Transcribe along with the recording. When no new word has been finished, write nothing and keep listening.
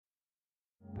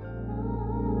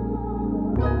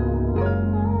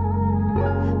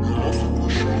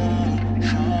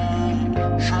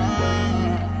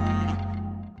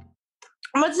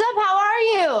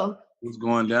you? What's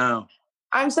going down?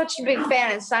 I'm such a big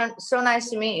fan. It's so nice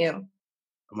to meet you.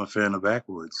 I'm a fan of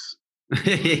Backwoods.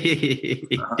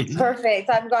 Perfect.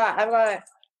 I've got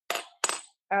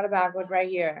a backwood right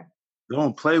here.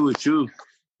 Don't play with you.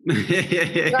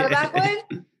 You got a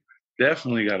backwood?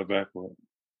 Definitely got a backwood.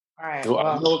 All right. So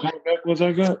I know what kind of backwoods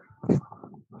I got.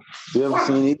 You ever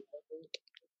seen it?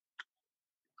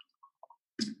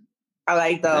 I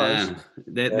like those.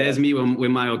 There's me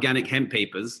with my organic hemp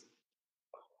papers.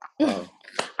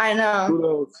 I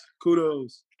know.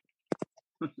 Kudos.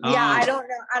 Yeah,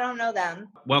 I don't know them.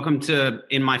 Welcome to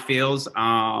In My Feels.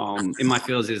 In My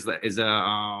Feels is a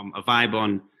vibe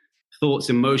on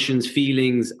thoughts, emotions,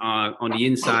 feelings on the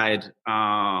inside.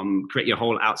 Create your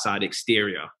whole outside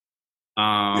exterior.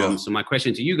 So my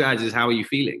question to you guys is, how are you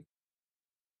feeling?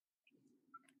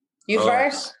 You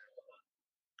first?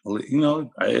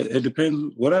 It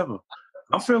depends. Whatever.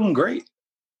 I'm feeling great.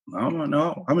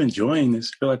 I'm enjoying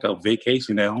this. I feel like a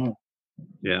vacation at home.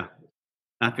 Yeah,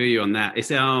 I feel you on that.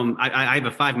 It's I have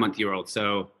a 5-month-old,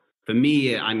 so for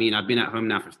me, I mean, I've been at home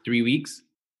now for 3 weeks,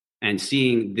 and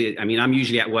seeing I'm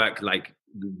usually at work like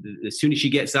as soon as she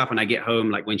gets up, and I get home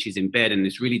like when she's in bed, and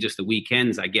it's really just the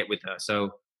weekends I get with her.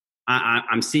 So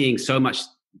I'm seeing so much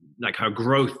like her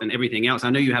growth and everything else.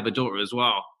 I know you have a daughter as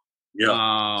well.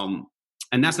 Yeah.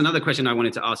 And that's another question I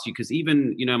wanted to ask you, because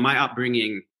even my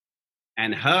upbringing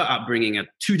and her upbringing are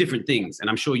two different things. And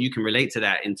I'm sure you can relate to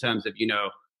that in terms of, my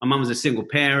mom was a single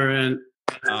parent,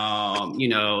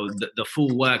 the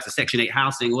full works, the Section 8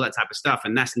 housing, all that type of stuff.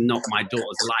 And that's not my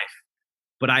daughter's life.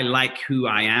 But I like who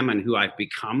I am and who I've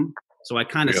become. So I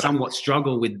kind of somewhat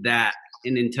struggle with that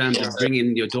in terms of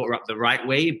bringing your daughter up the right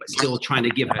way, but still trying to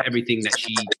give her everything that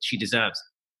she deserves.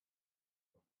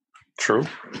 True.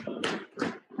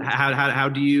 How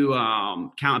do you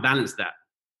counterbalance that?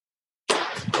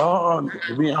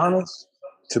 To be honest,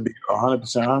 to be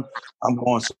 100% honest, I'm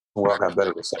going somewhere I got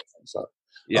better reception. So,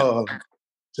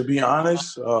 to be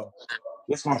honest,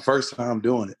 this is my first time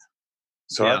doing it.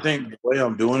 So I think the way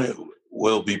I'm doing it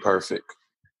will be perfect.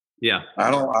 Yeah.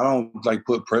 I don't like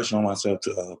put pressure on myself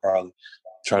to probably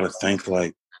try to think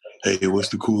like, hey, what's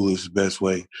the coolest, best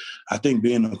way? I think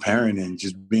being a parent and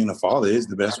just being a father is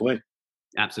the best way.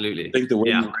 Absolutely. I think the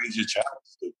way you raise your child,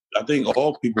 I think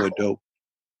all people are dope.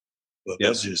 But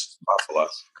that's just my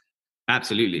philosophy.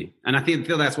 Absolutely. And I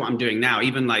feel that's what I'm doing now.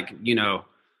 Even like,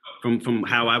 from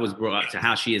how I was brought up to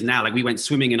how she is now. Like we went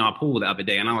swimming in our pool the other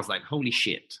day and I was like, holy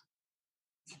shit.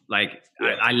 Like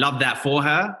I love that for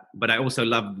her, but I also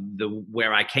love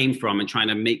where I came from and trying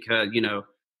to make her,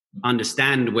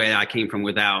 understand where I came from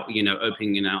without,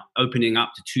 opening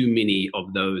up to too many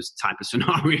of those type of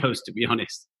scenarios, to be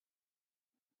honest.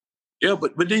 Yeah,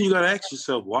 but then you got to ask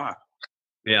yourself why.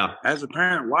 Yeah. As a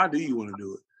parent, why do you want to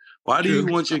do it? Why do you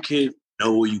want your kid to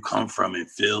know where you come from and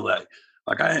feel like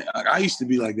I used to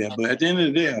be like that, but at the end of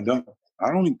the day, I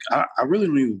really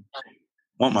don't even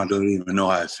want my daughter to even know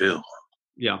how I feel.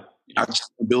 Yeah. I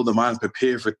just build a mind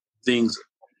prepared for things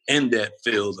in that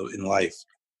field in life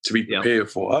to be prepared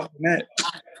for. Other than that,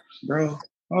 bro,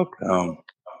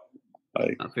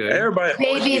 everybody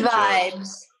baby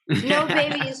vibes. No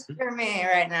babies for me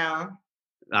right now.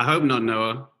 I hope not,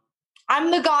 Noah. I'm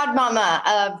the godmama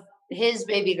of his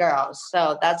baby girls,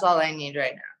 so that's all I need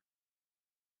right now.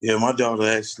 Yeah, my daughter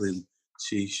actually,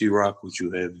 she rock with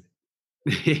you heavy.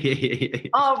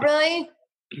 Oh, really?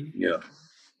 Yeah.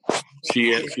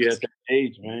 She at that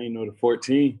age, man. The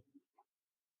 14.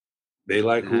 They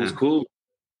like who's cool.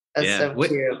 That's so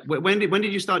cute. When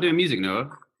did you start doing music, Noah?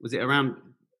 Was it around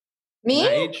me?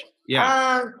 That age?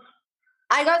 Yeah.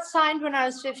 I got signed when I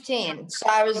was 15, so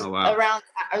I was around.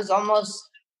 I was almost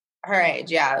her age.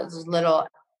 Yeah, I was a little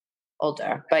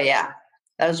older, but yeah,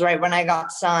 that was right when I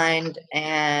got signed,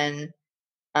 and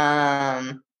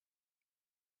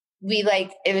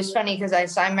it was funny because I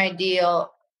signed my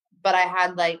deal, but I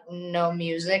had no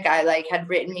music. I had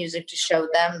written music to show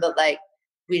them, but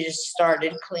we just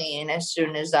started clean as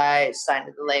soon as I signed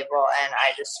to the label, and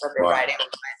I just started writing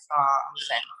my songs,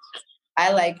 and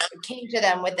I came to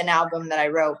them with an album that I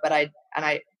wrote, but I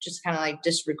just kind of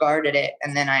disregarded it,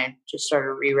 and then I just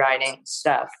started rewriting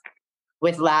stuff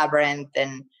with Labyrinth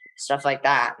and stuff like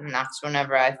that, and that's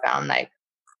whenever I found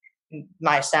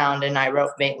my sound, and I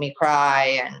wrote Make Me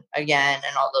Cry and Again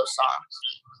and all those songs.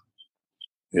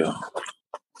 Yeah.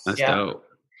 That's dope.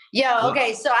 Yeah,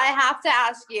 okay, so I have to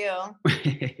ask you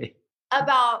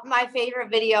about my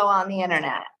favorite video on the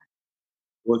internet.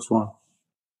 Which one?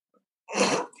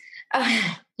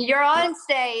 You're on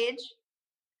stage.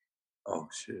 Oh,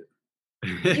 shit.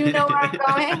 Do you know where I'm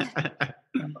going?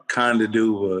 Kind of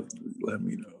do, but let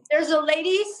me know. There's a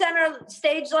lady center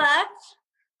stage left.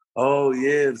 Oh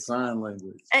yeah, sign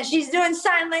language. And she's doing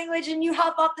sign language, and you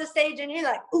hop off the stage, and you're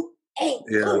like, ooh, hey,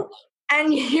 ooh.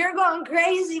 And you're going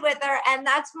crazy with her. And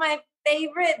that's my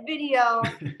favorite video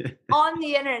on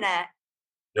the internet.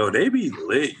 Yo, they be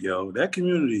lit, yo. That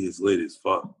community is lit as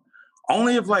fuck.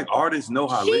 Only if like artists know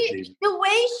how lit they be. The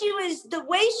way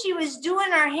she was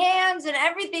doing her hands and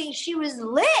everything, she was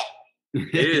lit.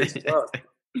 It is tough.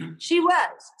 She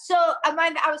was. So I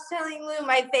was telling Lou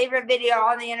my favorite video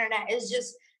on the internet is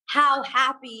just how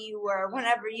happy you were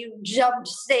whenever you jumped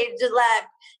stage to left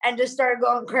and just started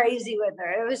going crazy with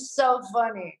her. It was so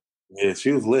funny. Yeah,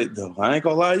 she was lit though. I ain't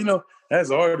gonna lie, you know,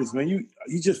 as artists, man, you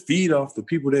just feed off the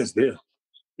people that's there.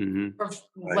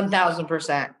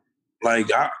 1000%.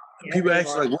 Like people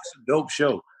ask like, what's a dope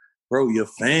show? Bro, your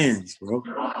fans, bro.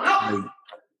 Like,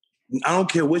 I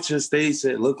don't care what your stage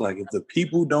set look like. If the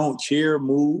people don't cheer,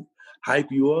 move,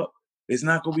 hype you up, it's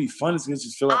not gonna be fun. It's gonna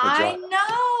just feel like a job. I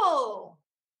know.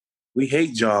 We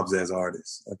hate jobs as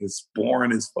artists. Like it's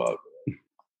boring as fuck.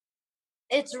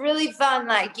 It's really fun.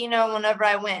 Like, you know, whenever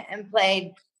I went and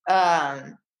played,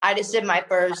 I just did my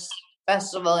first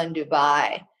festival in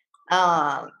Dubai.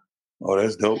 Oh,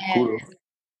 that's dope. Cool.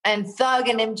 And Thug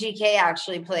and MGK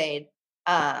actually played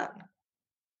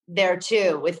there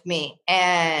too with me.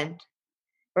 And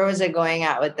where was I going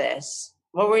at with this?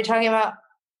 What were we talking about?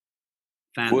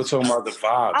 Fans. We're talking about the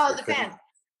vibes. Oh, the fans.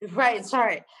 Right,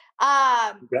 sorry.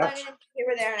 Thug and MGK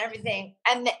were there and everything.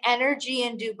 And the energy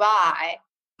in Dubai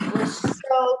was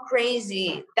so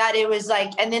crazy that it was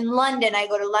like, and then London, I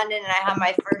go to London and I have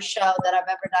my first show that I've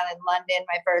ever done in London,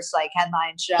 my first like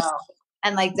headline show.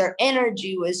 And like their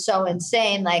energy was so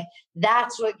insane. Like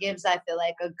that's what gives, I feel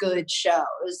like, a good show.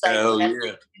 It's like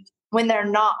when they're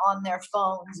not on their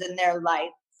phones and they're like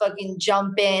fucking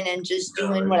jumping and just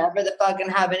doing whatever the fuck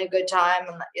and having a good time.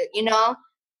 And, you know?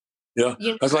 Yeah,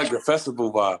 that's like the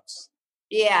festival vibes.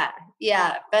 Yeah,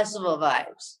 festival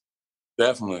vibes.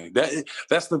 Definitely.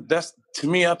 That's to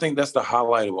me, I think that's the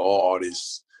highlight of all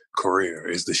artists' career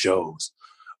is the shows.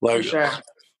 Like,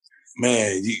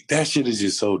 man, that shit is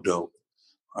just so dope.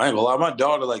 I ain't gonna lie, my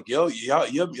daughter like, yo,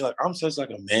 you're like, I'm such like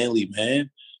a manly man.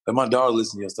 Like my daughter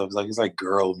listens to your stuff. It's like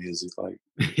girl music, like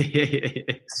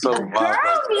so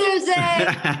girl music.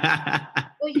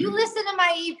 Well, you listen to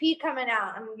my EP coming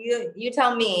out. You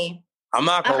tell me. I'm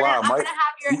not gonna lie, Mike.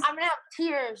 I'm gonna have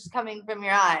tears coming from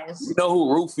your eyes. You know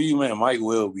who root for you, man? Mike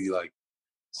will be like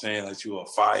saying that you a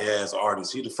fire-ass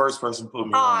artist. He the first person put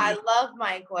me on. I love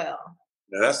Mike Will.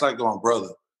 Yeah, that's like my brother.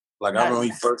 Like I remember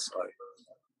he first like.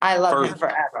 I love him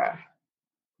forever.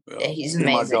 Yeah, he's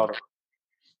amazing.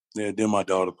 Then my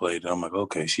daughter played. And I'm like,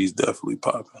 okay, she's definitely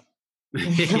popping.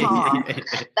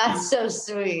 That's so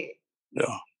sweet.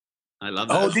 Yeah, I love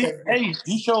that. Hey,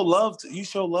 you show love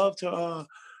to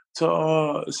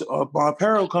my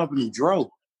apparel company,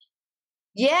 Dro.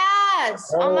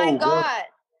 Yes. Oh my God.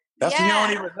 That's what you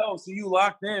don't even know. See, you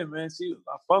locked in, man. See,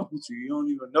 I fuck with you. You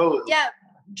don't even know it. Yeah.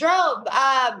 Dro,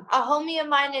 a homie of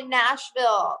mine in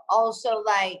Nashville also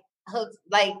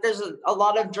there's a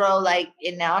lot of Dro like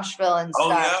in Nashville and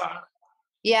stuff. Oh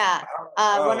yeah.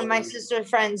 One of my sister's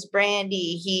friends,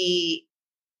 Brandy,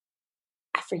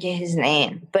 I forget his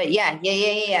name, but yeah.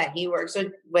 He works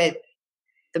with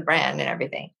the brand and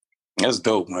everything. That's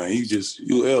dope, man.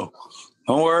 You ill.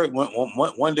 Don't worry.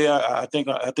 One day, I think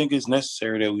it's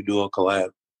necessary that we do a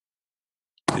collab.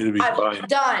 It'll be fine.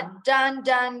 Done. I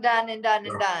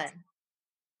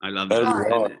love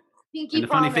that. And the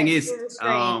funny thing is,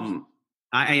 I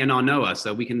A&R know us,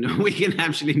 so we can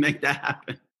actually make that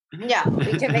happen. Yeah,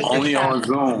 we can make only on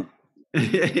Zoom.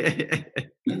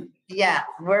 Yeah,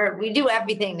 we do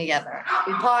everything together.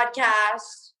 We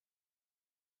podcast.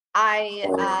 I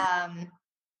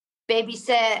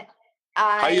babysit.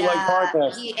 How you like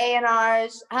podcasts? He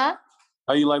A&Rs, huh?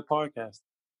 How you like podcasts?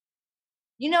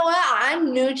 You know what?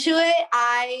 I'm new to it.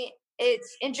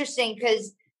 It's interesting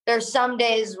because there's some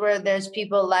days where there's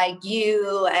people like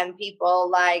you and people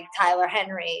like Tyler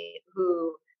Henry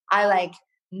who I like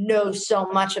know so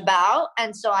much about.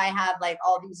 And so I have like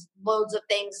all these loads of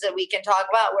things that we can talk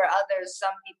about where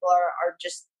some people are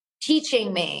just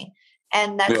teaching me.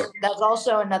 And that's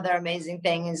also another amazing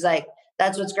thing is like,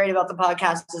 that's what's great about the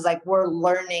podcast is like, we're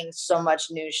learning so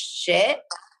much new shit,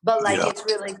 but like, it's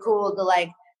really cool to like,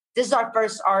 this is our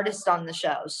first artist on the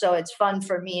show. So it's fun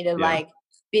for me to like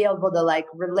be able to like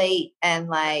relate and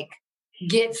like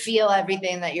feel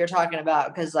everything that you're talking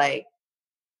about. Cause like,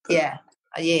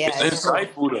 it's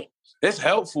insightful though. It's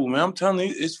helpful, man. I'm telling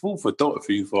you, it's food for thought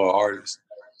for you for an artist,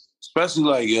 especially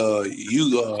like you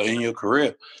in your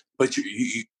career. But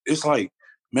you it's like,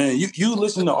 man, you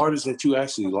listen to artists that you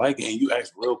actually like and you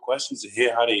ask real questions to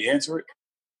hear how they answer it.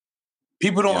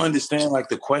 people don't understand like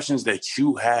the questions that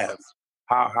you have,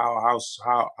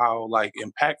 how like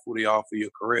impactful they are for your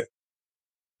career.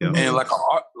 Yeah. And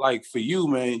like for you,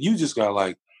 man, you just got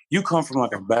like, you come from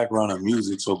like a background of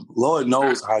music, so Lord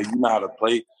knows how you know how to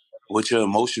play with your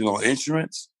emotional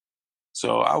instruments.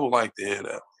 So I would like to hear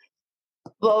that.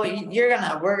 Well,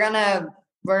 we're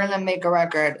gonna make a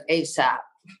record ASAP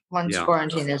once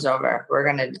quarantine is over. We're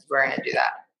gonna do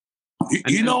that.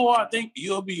 You know what I think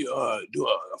you'll be do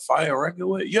a fire record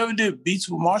with? You ever did beats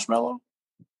with Marshmello?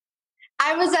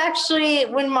 I was actually,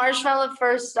 when Marshmello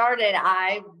first started,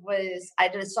 I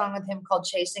did a song with him called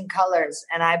Chasing Colors,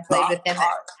 and I played with him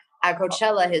at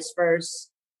Coachella his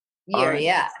first year. Right.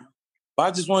 Yeah. But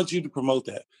I just want you to promote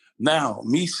that. Now,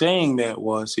 me saying that that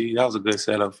was a good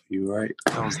setup for you, right?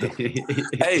 That was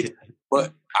hey,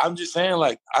 but I'm just saying,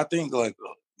 like, I think like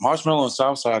Marshmello and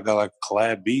Southside got like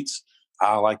collab beats.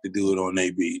 I like to do it on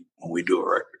a beat when we do a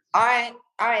record. All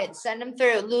right. Send them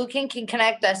through. Lucan can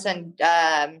connect us, and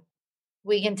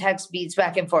we can text beats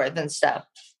back and forth and stuff.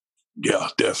 Yeah,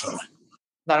 definitely.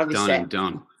 That'll be sick.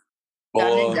 Done.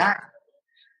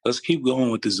 Let's keep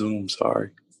going with the Zoom. Sorry.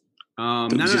 We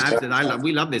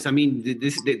love this. I mean,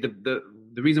 the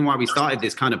reason why we started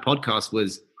this kind of podcast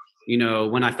was, you know,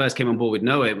 when I first came on board with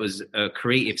Noah, it was a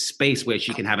creative space where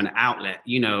she can have an outlet,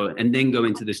 you know, and then go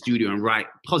into the studio and write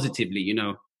positively. You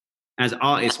know, as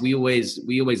artists, we always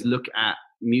look at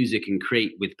music and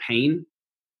create with pain,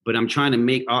 but I'm trying to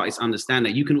make artists understand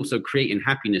that you can also create in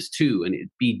happiness too, and it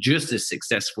be just as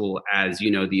successful as,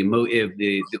 you know, the emotive,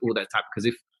 the all that type. Because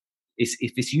if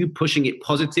it's you pushing it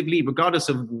positively, regardless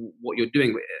of what you're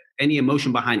doing, any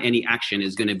emotion behind any action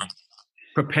is going to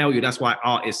propel you. That's why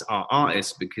artists are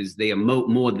artists, because they emote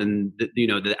more than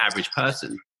the average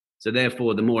person. So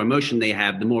therefore, the more emotion they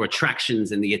have, the more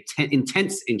attractions and the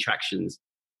intense interactions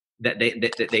that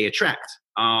they attract.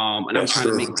 And I'm trying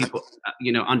to make people,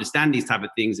 understand these type of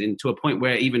things, and to a point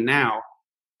where even now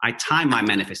I time my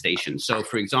manifestation. So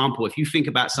for example, if you think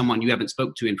about someone you haven't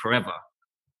spoke to in forever,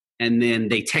 and then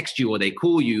they text you or they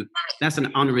call you, that's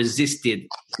an unresisted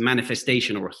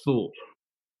manifestation or a thought.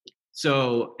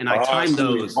 So, and I time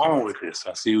those.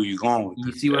 I see where you're going with this.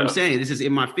 You see what I'm saying? This is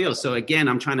in my field. So again,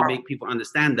 I'm trying to make people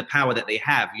understand the power that they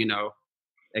have, you know.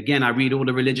 Again, I read all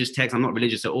the religious texts. I'm not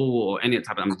religious at all or any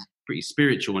type. I'm pretty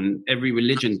spiritual, and every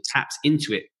religion taps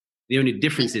into it. The only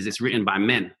difference is it's written by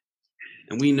men.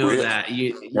 And we know that,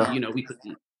 we could,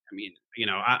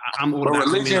 I'm all about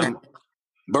religion.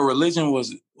 But religion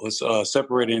was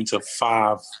separated into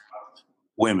 5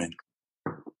 women.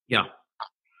 Yeah.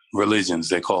 Religions,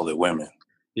 they call it women.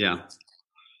 Yeah.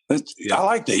 I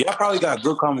like that. Y'all probably got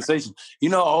good conversation. You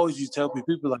know, I always used to tell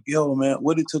people like, yo, man,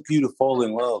 what it took you to fall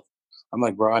in love? I'm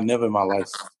like, bro, I never in my life.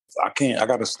 I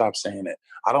got to stop saying that.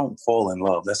 I don't fall in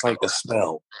love. That's like a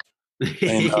spell.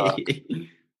 And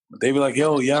they be like,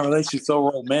 yo, y'all relationship's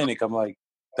so romantic. I'm like,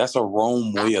 that's a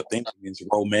Rome way of thinking. It's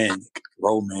romantic.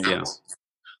 Romance. Yeah.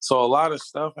 So a lot of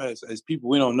stuff as people,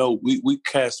 we don't know, we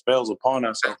cast spells upon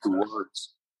ourselves through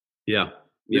words. Yeah.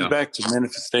 It's back to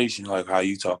manifestation, like how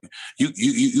you talking.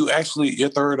 You actually, your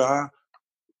third eye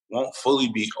won't fully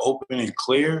be open and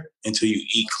clear until you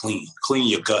eat clean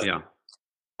your gut. Yeah.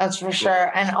 That's for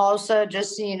sure. And also,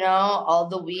 just so you know, all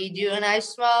the weed you and I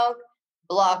smoke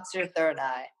blocks your third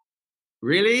eye.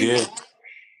 Really? Yeah.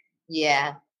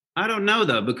 Yeah. I don't know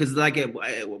though, because like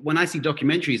when I see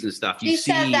documentaries and stuff, you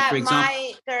see, said that for example,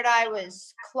 my third eye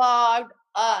was clogged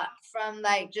up from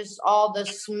like just all the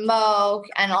smoke,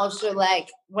 and also like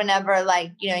whenever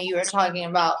like you were talking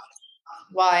about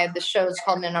why the show's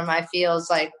called Men Are My Feels.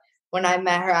 Like when I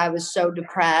met her, I was so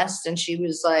depressed, and she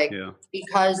was like,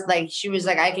 because like she was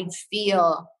like, I can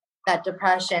feel that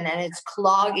depression, and it's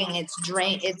clogging, it's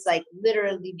drained, it's like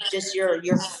literally just you're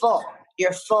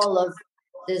full of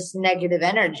this negative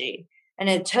energy. And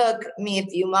it took me a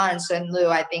few months, and Lou,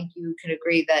 I think you could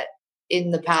agree that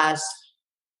in the past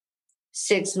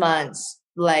 6 months,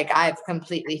 like I've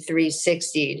completely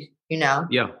 360'd,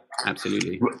 Yeah,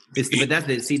 absolutely. But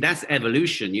that's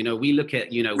evolution. We look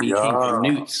at, we came from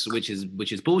newts, which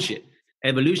is bullshit.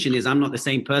 Evolution is I'm not the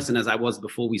same person as I was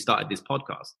before we started this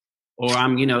podcast. Or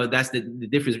I'm, that's the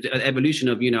difference. Evolution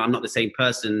of, I'm not the same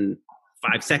person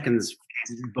 5 seconds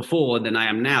before than I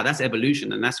am now. That's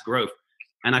evolution, and that's growth.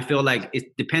 And I feel like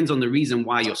it depends on the reason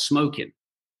why you're smoking.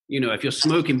 If you're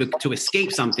smoking to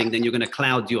escape something, then you're going to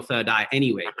cloud your third eye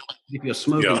anyway. If you're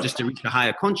smoking just to reach a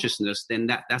higher consciousness, then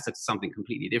that's something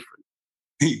completely different.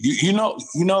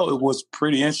 It was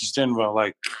pretty interesting about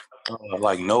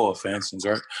like Noah, for instance,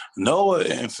 right? Noah,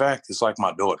 in fact, is like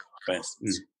my daughter, for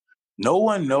instance. No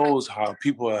one knows how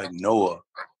people like Noah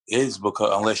is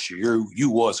because unless you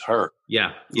was her.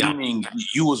 Yeah. Meaning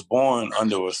you was born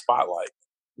under a spotlight.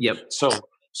 Yep.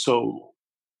 So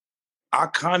I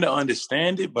kind of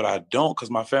understand it, but I don't, because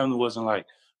my family wasn't like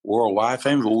worldwide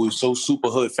famous, but we were so super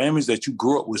hood families that you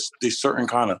grew up with this certain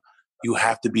kind of, you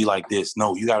have to be like this.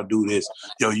 No, you got to do this.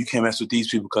 Yo, you can't mess with these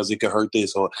people because it could hurt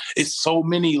this. Or it's so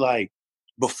many like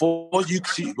before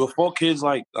kids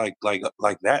like that,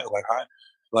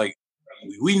 like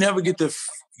we never get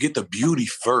the beauty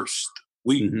first.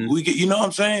 We get, you know what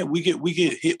I'm saying? We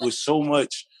get hit with so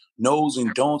much no's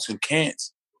and don'ts and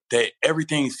can'ts that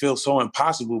everything feels so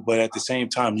impossible, but at the same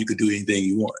time you could do anything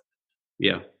you want.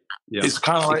 Yeah. It's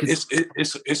kind of like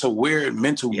it's a weird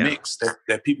mental mix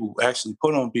that people actually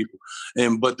put on people.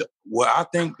 But what I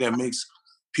think that makes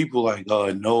people like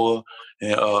Noah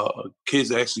and kids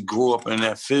that actually grew up in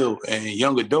that field and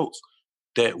young adults,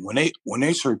 that when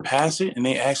they surpass it and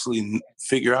they actually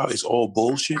figure out it's all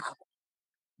bullshit,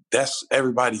 that's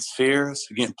everybody's fears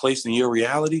getting placed in your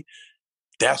reality.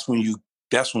 That's when you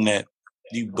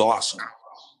blossom.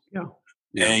 Yeah.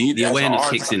 And the awareness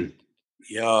kicks in.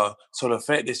 Yeah. So the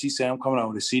fact that she said I'm coming out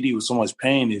with a CD with so much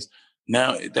pain is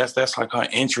now that's like her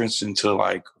entrance into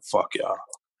like, fuck y'all.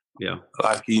 Yeah.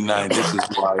 Like this is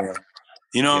who I am.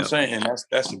 You know what I'm saying? And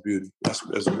that's a beauty. That's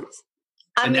beautiful.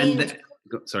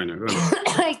 Sorry, no, go on.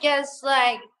 I guess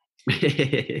like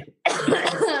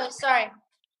sorry.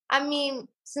 I mean,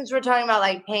 since we're talking about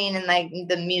like pain and like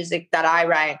the music that I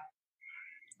write,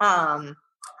 I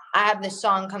have this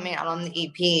song coming out on the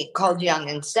EP called Young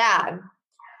and Sad.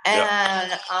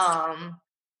 And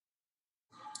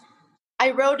I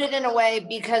wrote it in a way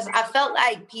because I felt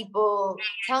like people,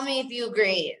 tell me if you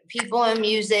agree, people in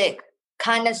music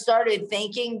kind of started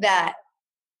thinking that,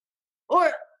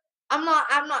 or I'm not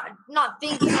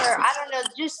thinking, or I don't know,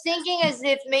 just thinking as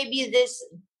if maybe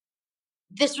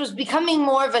this was becoming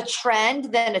more of a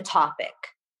trend than a topic,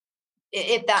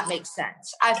 if that makes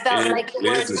sense. I felt like the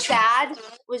word sad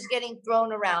was getting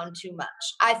thrown around too much.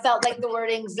 I felt like the word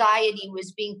anxiety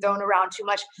was being thrown around too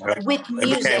much with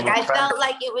music. I felt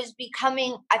like it was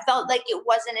becoming, I felt like it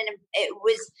wasn't,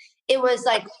 it was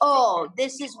like, oh,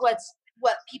 this is what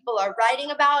people are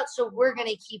writing about, so we're going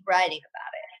to keep writing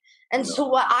about it. And so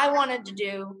what I wanted to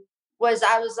do was,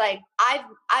 I was like,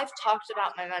 I've talked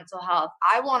about my mental health.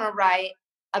 I want to write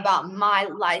about my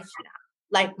life now.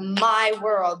 Like my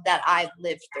world that I've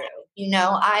lived through. You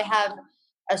know, I have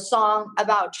a song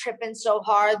about tripping so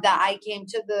hard that I came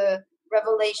to the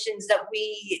revelations that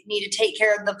we need to take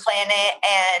care of the planet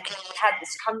and had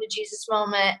this come to Jesus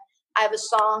moment. I have a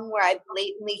song where I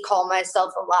blatantly call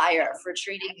myself a liar for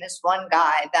treating this one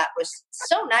guy that was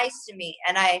so nice to me.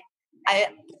 And I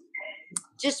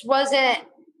just wasn't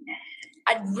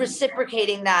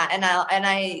reciprocating that. And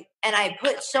I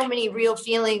put so many real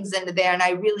feelings into there, and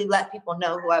I really let people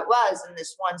know who I was in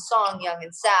this one song, Young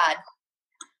and Sad.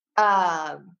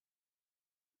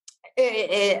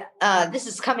 This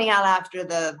is coming out after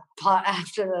the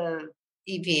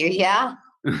EP, yeah?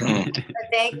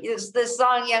 Thank you. This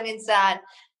song, Young and Sad,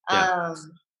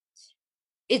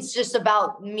 it's just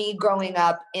about me growing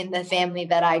up in the family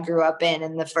that I grew up in.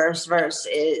 And the first verse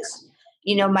is,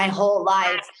 you know, my whole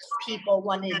life, people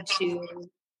wanted to,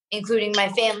 including my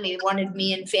family, wanted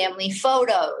me in family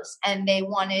photos, and they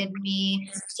wanted me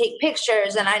to take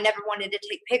pictures. And I never wanted to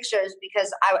take pictures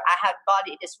because I had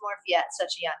body dysmorphia at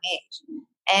such a young age.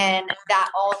 And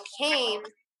that all came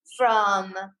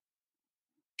from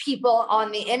people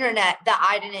on the internet that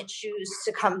I didn't choose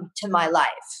to come to my life,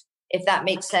 if that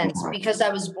makes sense, because I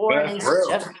was born in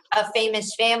such a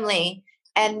famous family.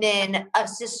 And then a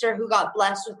sister who got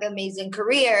blessed with an amazing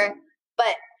career,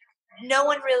 but no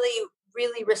one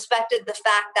really respected the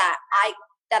fact that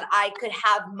I could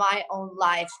have my own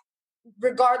life,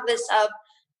 regardless of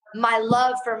my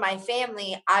love for my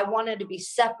family. I wanted to be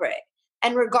separate,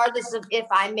 and regardless of if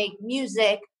I make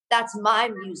music, that's my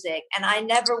music, and I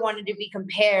never wanted to be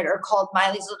compared or called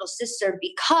Miley's little sister,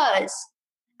 because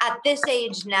at this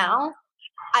age now,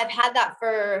 I've had that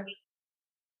for,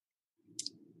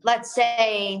 let's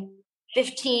say,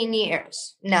 15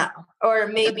 years now, or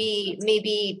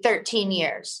maybe 13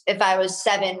 years. If I was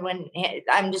 7 when,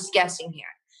 I'm just guessing here,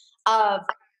 of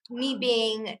me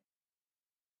being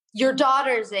your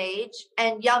daughter's age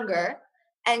and younger,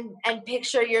 and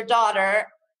picture your daughter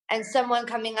and someone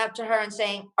coming up to her and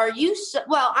saying, are you,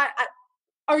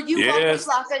 are you Marcus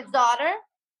Lafayette's daughter?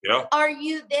 Yeah. Are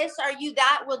you this? Are you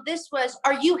that? Well,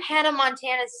 are you Hannah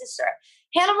Montana's sister?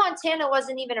 Hannah Montana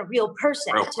wasn't even a real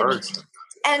person to me.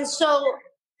 And so,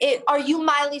 are you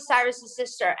Miley Cyrus's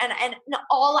sister? And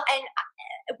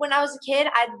when I was a kid,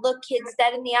 I'd look kids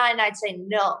dead in the eye and I'd say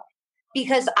no.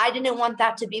 because I didn't want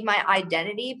that to be my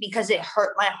identity because it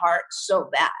hurt my heart so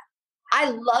bad. I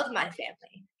love my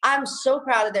family. I'm so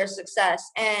proud of their success,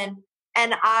 and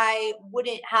I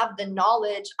wouldn't have the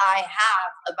knowledge I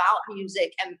have about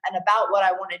music and about what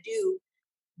I want to do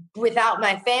without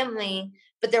my family.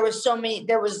 But there were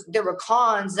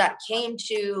cons that came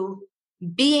to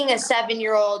being a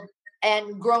 7-year-old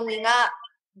and growing up,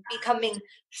 becoming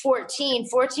 14.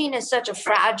 14 is such a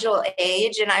fragile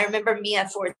age. And I remember me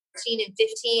at 14 and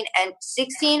 15 and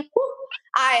 16.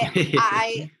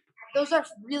 Those are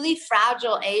really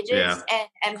fragile ages,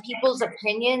 and people's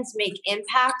opinions make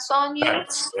impacts on you,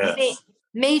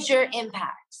 major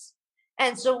impacts.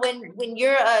 And so when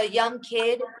you're a young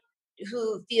kid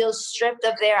who feels stripped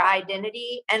of their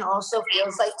identity and also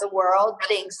feels like the world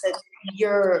thinks that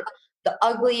you're the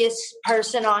ugliest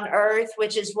person on earth,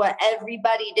 which is what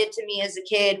everybody did to me as a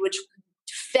kid, which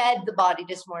fed the body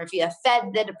dysmorphia,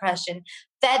 fed the depression,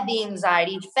 fed the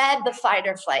anxiety, fed the fight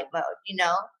or flight mode,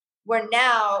 where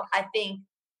now I think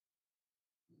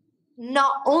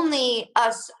not only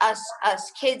us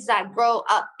kids that grow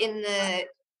up in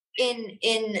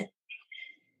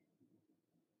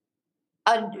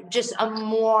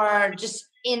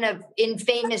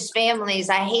famous families.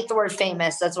 I hate the word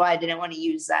famous. That's why I didn't want to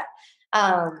use that.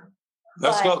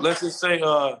 Let's go. Let's just say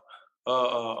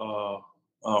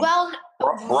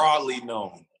broadly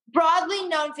known. Broadly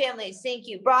known families. Thank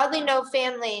you. Broadly known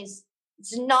families.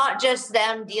 It's not just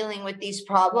them dealing with these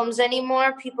problems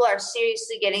anymore. People are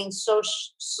seriously getting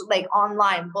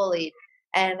online bullied,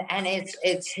 and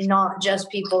it's not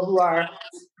just people who are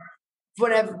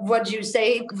what'd you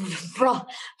say,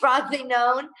 broadly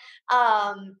known,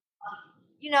 and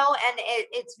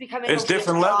it's becoming it's a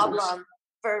different problem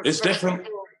for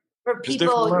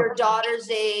people your daughter's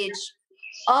age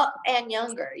up and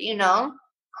younger,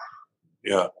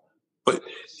 Yeah, but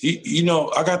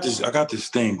I got this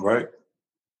thing, right?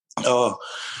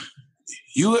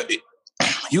 You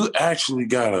actually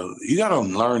gotta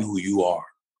learn who you are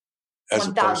as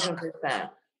 1,000%.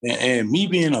 And me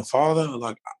being a father,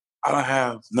 like, I don't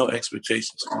have no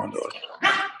expectations for my daughter.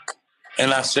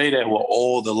 And I say that with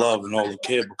all the love and all the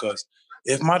care, because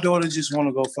if my daughter just want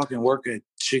to go fucking work at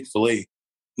Chick-fil-A,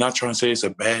 not trying to say it's a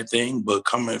bad thing, but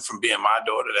coming from being my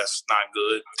daughter, that's not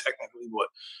good technically.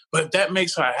 But if that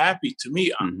makes her happy, to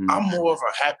me, I'm more of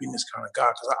a happiness kind of guy,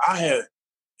 because I had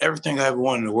everything I ever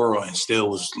wanted in the world and still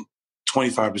was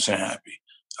 25% happy.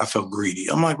 I felt greedy.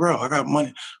 I'm like, bro, I got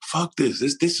money. Fuck this.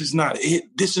 This is not it.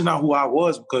 This is not who I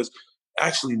was, because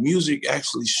actually music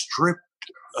actually stripped.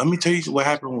 Let me tell you what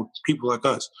happened with people like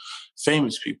us,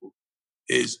 famous people,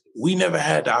 is we never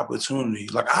had the opportunity.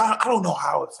 Like, I don't know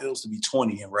how it feels to be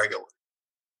 20 and regular.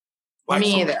 Like,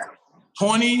 me either.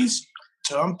 20s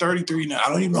to I'm 33 now. I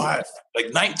don't even know how,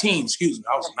 19, excuse me.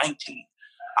 I was 19.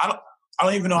 I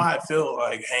don't even know how it felt,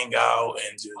 like, hang out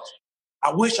and just,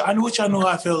 I wish I knew how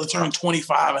I felt to turn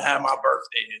 25 and have my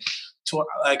birthday.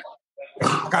 I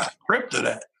got stripped of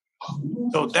that.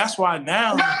 So that's why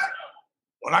now,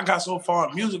 when I got so far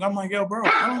in music, I'm like, yo, bro,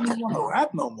 I don't even want to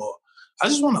rap no more. I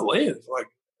just want to live. Like,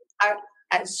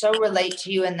 I so relate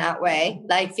to you in that way,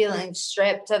 like feeling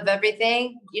stripped of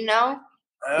everything,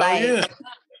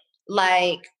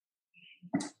 like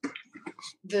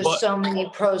there's so many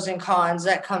pros and cons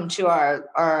that come to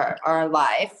our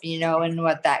life, and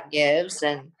what that gives.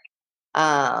 And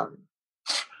but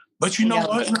you know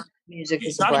what? Music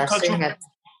is a blessing.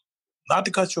 Not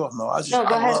to cut you off, no. I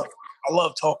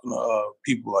love talking to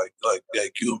people like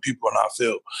you and people in our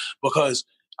field, because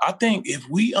I think if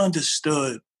we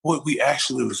understood what we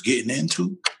actually was getting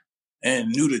into and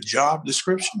knew the job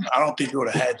description, I don't think we would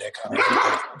have had that kind of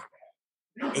impact.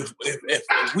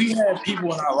 If we had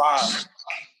people in our lives,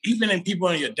 even in people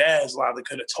in your dad's life, that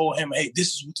could have told him, hey,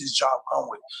 this is what this job come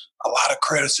with. A lot of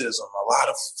criticism, a lot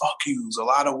of fuck yous, a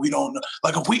lot of we don't know.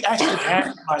 Like, if we actually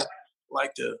had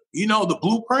like the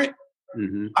blueprint,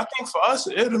 I think for us,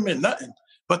 it would have meant nothing.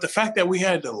 But the fact that we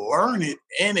had to learn it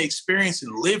and experience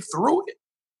and live through it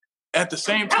at the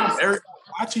same time, everybody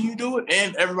watching you do it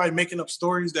and everybody making up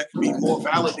stories that can be more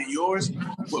valid than yours.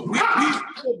 But we live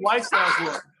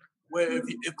lifestyles where if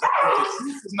the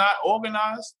truth is not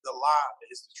organized, the lie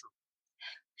is the truth.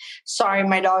 Sorry,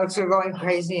 my dogs are going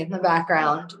crazy in the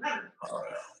background.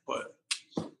 But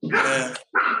man,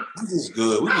 this is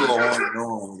good. We can go on and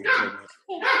on.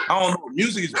 I don't know.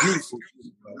 Music is beautiful.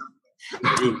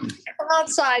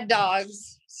 Outside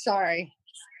dogs. Sorry.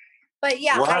 But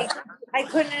yeah, I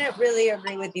couldn't really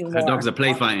agree with you more. The dogs are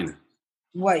play fighting.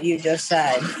 What you just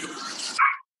said.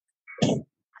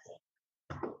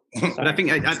 But I think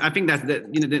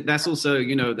that's also,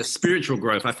 the spiritual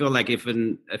growth. I feel like if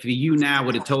you now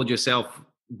would have told yourself,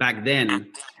 back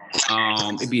then,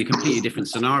 it'd be a completely different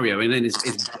scenario. And then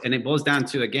and it boils down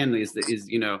to, again, is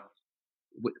you know,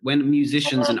 when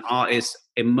musicians and artists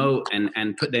emote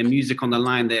and put their music on the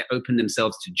line, they open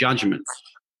themselves to judgment.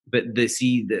 But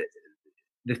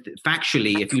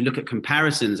factually, if you look at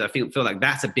comparisons, I feel like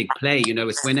that's a big play. You know,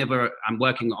 it's whenever I'm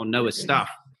working on Noah's stuff,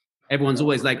 everyone's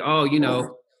always like, oh, you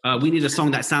know, we need a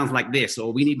song that sounds like this,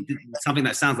 or we need something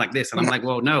that sounds like this. And I'm like,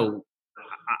 well, no,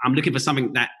 I'm looking for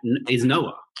something that is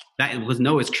Noah. That was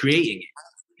Noah's creating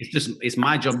it. It's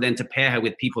my job then to pair her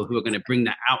with people who are going to bring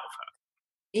that out of her.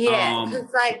 Yeah,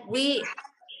 because like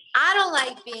I don't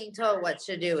like being told what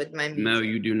to do with my music. No,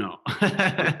 you do not. So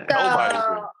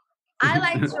I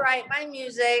like to write my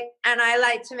music, and I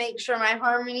like to make sure my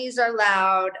harmonies are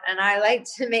loud, and I like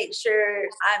to make sure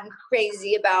I'm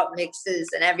crazy about mixes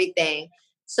and everything.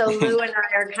 So Lou and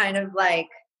I are kind of like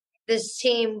this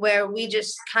team where we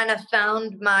just kind of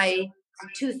found my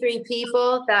 2-3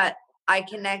 people that I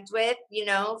connect with, you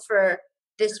know, for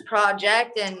this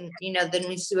project, and you know, then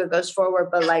we see what goes forward.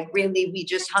 But like really, we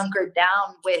just hunkered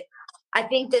down with, I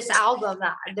think this album,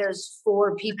 there's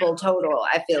 4 people total.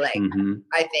 I feel like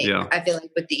I feel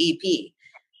like with the EP.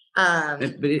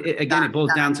 But it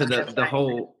boils down to the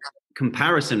whole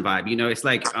comparison vibe. You know, it's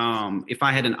like if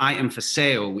I had an item for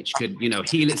sale which could, you know,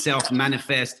 heal itself,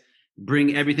 manifest,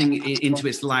 bring everything into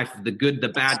its life, the good, the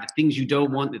bad, the things you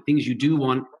don't want, the things you do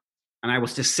want, and I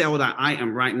was to sell that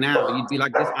item right now, you'd be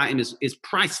like, this item is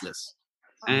priceless.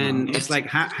 And it's like,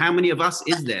 how many of us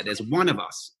is there? There's one of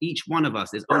us. Each one of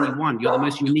us. There's only one. You're the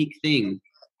most unique thing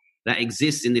that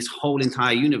exists in this whole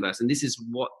entire universe. And this is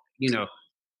what, you know,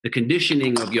 the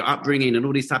conditioning of your upbringing and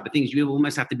all these type of things, you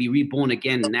almost have to be reborn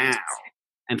again now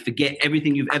and forget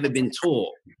everything you've ever been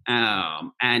taught.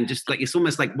 And just like, it's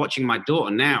almost like watching my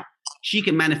daughter now. She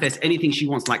can manifest anything she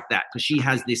wants like that because she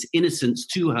has this innocence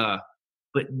to her.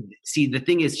 But see, the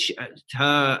thing is,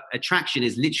 her attraction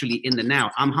is literally in the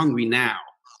now. I'm hungry now.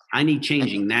 I need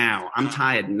changing now. I'm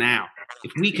tired now.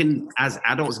 If we can, as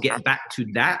adults, get back to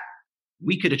that,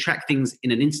 we could attract things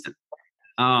in an instant.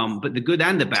 But the good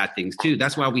and the bad things too.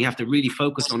 That's why we have to really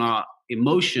focus on our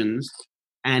emotions,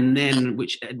 and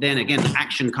then again,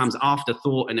 action comes after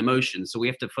thought and emotion. So we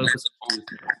have to focus on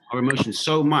our emotions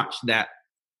so much that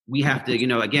we have to, you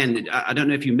know, again, I don't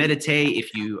know if you meditate,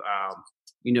 if you,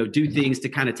 you know, do things to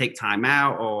kind of take time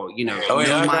out, or, you know,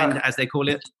 mind, as they call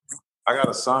it. I got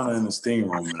a sauna in the steam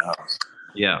room in the house.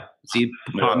 Yeah. See,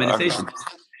 part of meditation.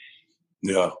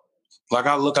 Yeah. Like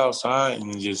I look outside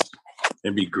and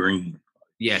it'd be green.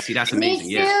 Yeah. See, that's amazing.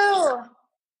 Me too. Yeah.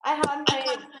 I have my,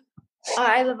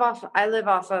 I live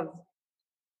off of, I'm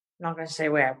not going to say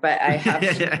where, but I have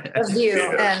a view,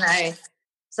 and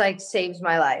it's like saves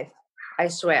my life. I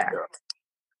swear.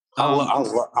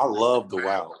 I love the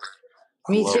wild.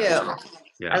 Me too.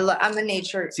 Yeah. I'm a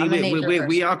nature. See,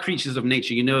 we are creatures of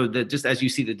nature. You know, that just as you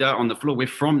see the dirt on the floor, we're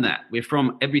from that. We're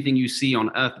from everything you see on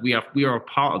earth. We are a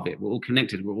part of it. We're all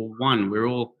connected. We're all one. We're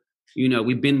all, you know,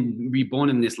 we've been reborn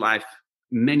in this life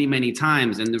many, many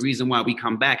times. And the reason why we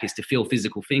come back is to feel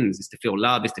physical things. It's to feel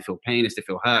love. It's to feel pain. It's to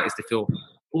feel hurt. It's to feel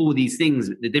all these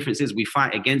things. The difference is we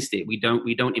fight against it. We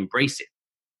don't embrace it.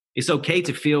 It's okay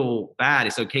to feel bad.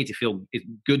 It's okay to feel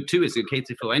good too. It's okay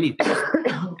to feel anything.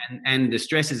 And the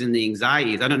stresses and the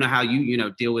anxieties. I don't know how you know,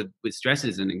 deal with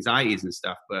stresses and anxieties and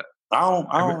stuff, but I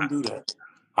don't do that.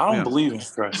 I don't believe in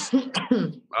stress.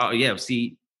 Oh yeah.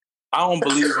 See, I don't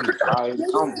believe in anxiety. I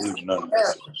don't believe in none of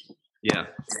that. Yeah.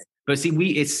 But see,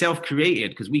 it's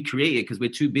self-created because we create it because we're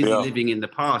too busy living in the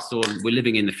past, or we're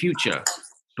living in the future.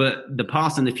 But the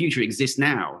past and the future exist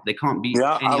now. They can't be.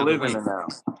 Yeah, I live in it now.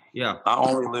 Yeah. I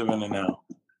only live in it now.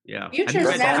 Yeah.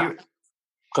 Future's now.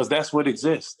 Because that's what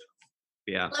exists.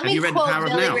 Yeah. Let me quote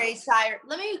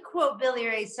Billy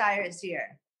Ray Cyrus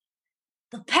here.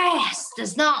 The past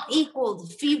does not equal the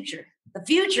future. The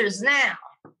future is now.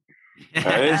 He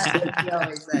always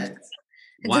says.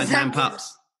 One time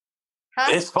pups.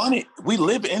 Huh? It's funny. We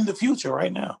live in the future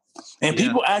right now. And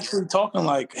people actually talking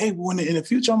like, hey, when in the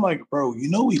future, I'm like, bro, you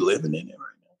know we living in it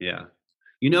right now. Yeah.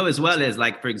 You know, as well as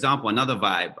like, for example, another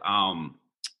vibe,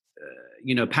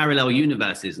 you know, parallel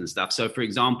universes and stuff. So for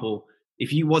example,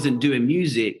 if you wasn't doing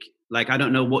music, like, I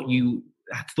don't know what you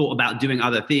thought about doing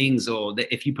other things, or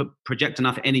that if you project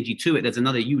enough energy to it, there's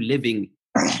another you living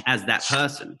as that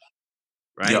person.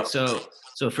 Right. Yep. So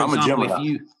for example, if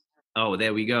you, oh,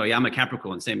 there we go. Yeah. I'm a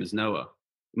Capricorn, same as Noah.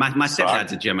 My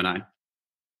stepdad's a Gemini.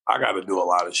 I got to do a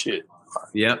lot of shit.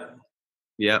 Yep.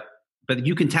 But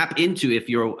you can tap into, if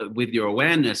you're with your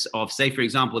awareness of, say, for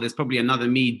example, there's probably another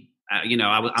me. You know,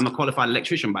 I'm a qualified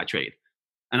electrician by trade.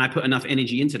 and I put enough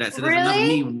energy into that. So there's another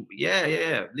me.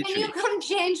 Yeah, literally. Can you come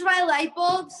change my light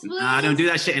bulbs, please? Nah, I don't do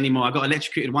that shit anymore. I got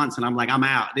electrocuted once, and I'm like, I'm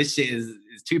out. This shit is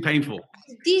too painful.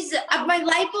 These my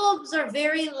light bulbs are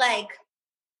very like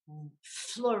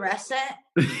fluorescent.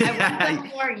 I want them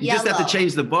more yellow. You just have to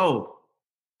change the bulb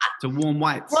to warm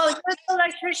whites. Well, you're the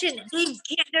electrician.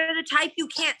 They're the type you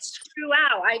can't screw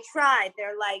out. I tried.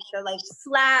 They're like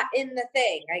flat in the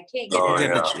thing. I can't get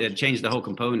You have to change the whole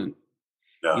component.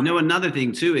 Yeah. You know, another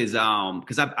thing too is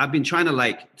because I've been trying to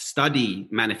like study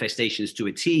manifestations to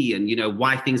a T, and you know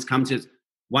why things come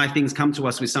to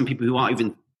us with some people who aren't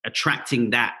even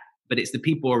attracting that, but it's the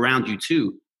people around you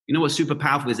too. You know what's super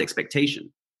powerful is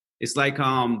expectation. It's like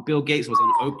Bill Gates was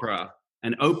on Oprah,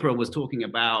 and Oprah was talking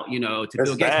about, you know, to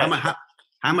Bill Gates,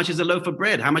 how much is a loaf of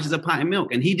bread? How much is a pint of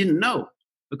milk? And he didn't know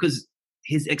because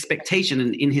his expectation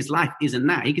in his life isn't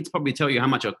that. He could probably tell you how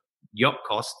much a yacht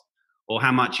cost or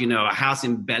how much, you know, a house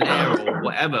in Bel Air or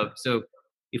whatever. So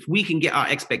if we can get our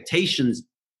expectations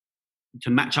to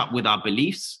match up with our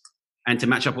beliefs and to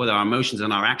match up with our emotions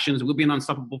and our actions, we'll be an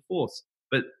unstoppable force.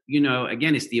 But, you know,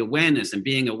 again, it's the awareness and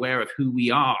being aware of who we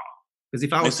are. Because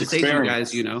if I was to say to you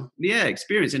guys, you know,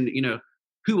 experience and, you know,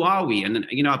 who are we? And,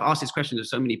 you know, I've asked this question to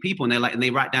so many people and they're like, and they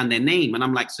write down their name. And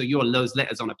I'm like, so you're those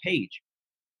letters on a page,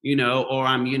 you know, or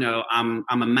I'm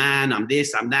a man, I'm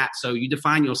this, I'm that. So you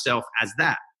define yourself as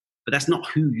that, but that's not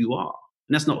who you are.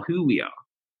 And that's not who we are.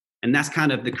 And that's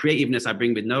kind of the creativeness I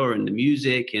bring with Noah and the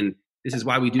music. And this is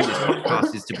why we do this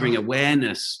podcast, is to bring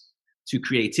awareness to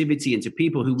creativity and to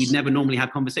people who we'd never normally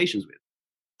have conversations with.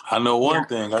 I know one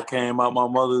thing. I came out my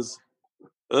mother's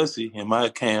ussy and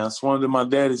I swung to my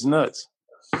daddy's nuts.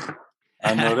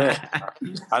 I know that.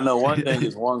 I know one thing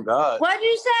is one God. What'd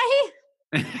you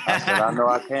say? I said, I know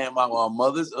I came out my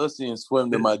mother's ussy and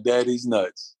swim to my daddy's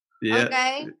nuts. Yeah.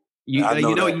 Okay.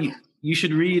 You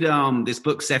should read this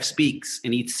book, Seth Speaks,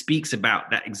 and he speaks about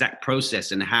that exact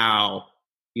process and how,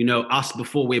 you know, us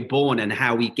before we're born and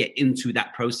how we get into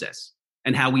that process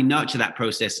and how we nurture that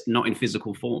process, not in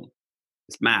physical form.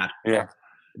 It's mad. Yeah.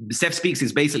 Seth Speaks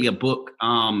is basically a book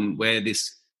where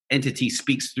this entity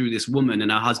speaks through this woman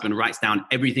and her husband writes down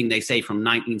everything they say from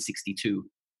 1962.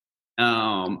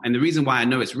 And the reason why I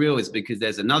know it's real is because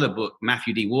there's another book,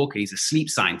 Matthew D. Walker, he's a sleep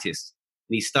scientist,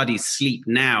 and he studies sleep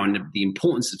now and the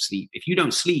importance of sleep. If you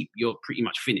don't sleep, you're pretty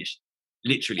much finished,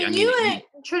 literally. Can you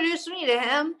introduce me to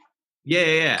him?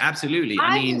 Yeah, absolutely.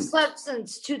 I haven't slept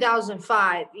since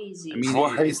 2005, easy. I mean,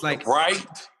 it's like... Right?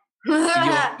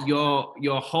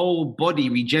 your whole body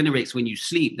regenerates when you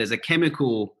sleep. There's a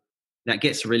chemical that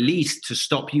gets released to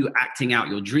stop you acting out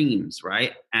your dreams,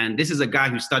 right? And this is a guy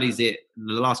who studies it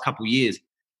the last couple of years.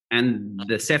 And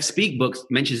the Seth Speak book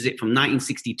mentions it from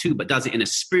 1962, but does it in a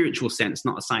spiritual sense,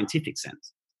 not a scientific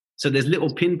sense. So there's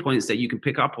little pinpoints that you can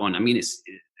pick up on. I mean, there's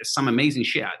some amazing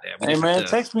shit out there. Hey, man,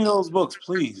 text me those books,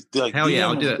 please. Like, hell yeah,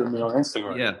 I'll do it. On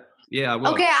Instagram. Yeah, I will.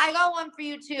 Okay, I got one for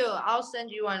you too. I'll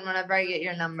send you one whenever I get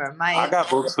your number. I got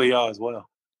books for y'all as well.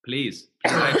 Please.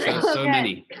 So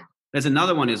many. There's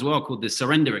another one as well called the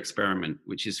Surrender Experiment,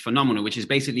 which is phenomenal, which is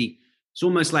basically, it's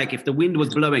almost like if the wind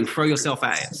was blowing, throw yourself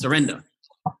at it, surrender.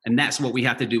 And that's what we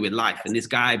have to do with life. And this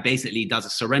guy basically does a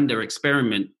surrender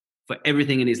experiment for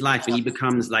everything in his life. And he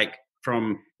becomes like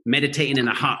from meditating in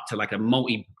a hut to like a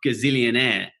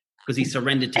multi-gazillionaire because he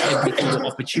surrendered to every single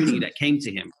opportunity that came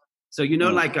to him. So, you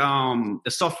know, like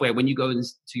the software, when you go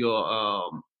into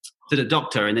your to the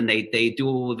doctor and then they do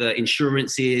all the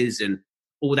insurances and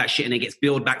all that shit and it gets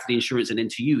billed back to the insurance and then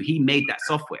to you, he made that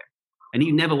software. And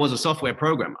he never was a software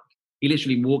programmer. He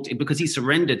literally walked in because he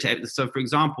surrendered to it. So, for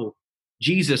example,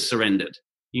 Jesus surrendered.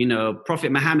 You know,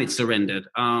 Prophet Muhammad surrendered.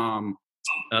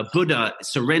 Buddha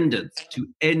surrendered to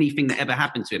anything that ever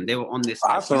happened to him. They were on this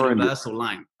universal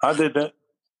line. I did that.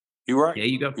 You're right. Yeah,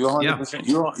 you go. You're 100%.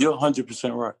 Yeah. You're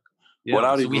 100% right. Yeah.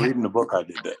 Without even reading the book, I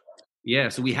did that. Yeah,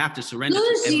 so we have to surrender.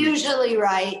 Who's usually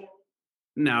right?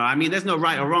 No, I mean, there's no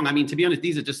right or wrong. I mean, to be honest,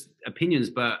 these are just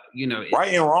opinions, but, you know.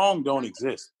 Right and wrong don't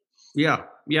exist. Yeah,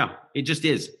 it just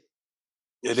is.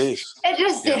 It is. It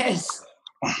just is.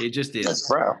 It just is.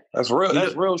 That's real. That's real.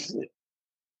 That's real shit.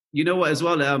 You know what, as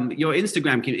well, your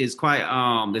Instagram is quite,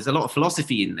 there's a lot of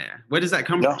philosophy in there. Where does that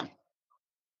come from?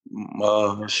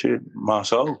 Shit, my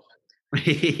soul. Then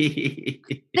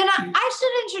I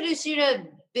should introduce you to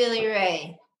Billy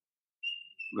Ray.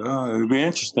 It'd be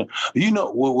interesting. You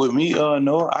know, with me,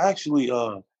 Noah, I actually,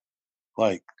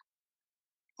 like,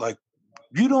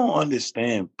 you don't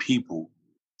understand people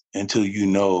until you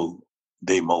know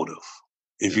they motive.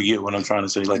 If you get what I'm trying to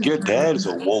say. Like, your dad is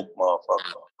a woke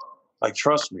motherfucker. Like,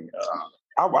 trust me.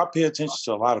 I pay attention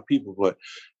to a lot of people, but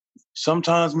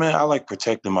sometimes, man, I like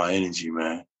protecting my energy,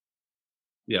 man.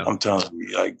 Yeah. I'm telling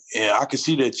you, like, yeah, I can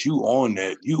see that you on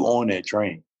that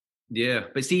train. Yeah,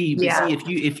 but see,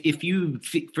 if you,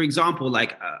 for example,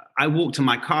 like I walk to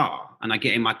my car and I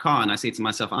get in my car and I say to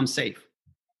myself, I'm safe.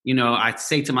 You know, I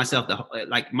say to myself that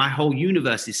like my whole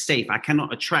universe is safe. I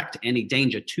cannot attract any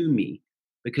danger to me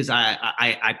because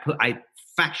I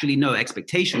factually know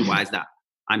expectation wise that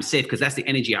I'm safe because that's the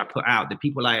energy I put out. The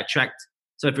people I attract.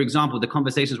 So, for example, the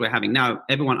conversations we're having now,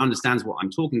 everyone understands what I'm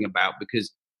talking about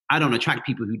because I don't attract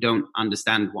people who don't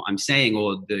understand what I'm saying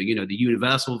or the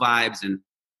universal vibes. And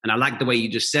I like the way you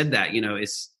just said that. You know,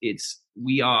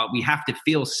 we have to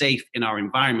feel safe in our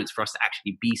environments for us to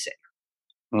actually be safe.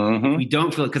 Mm-hmm. We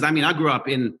don't feel, because I mean, I grew up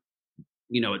in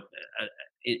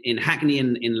Hackney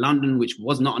in London, which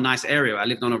was not a nice area. I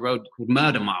lived on a road called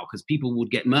Murder Mile because people would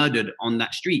get murdered on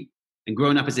that street. And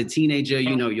growing up as a teenager,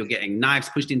 you're getting knives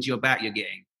pushed into your back. You're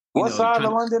getting what side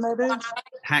of London that is?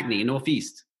 Hackney,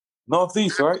 Northeast.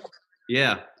 Northeast, right?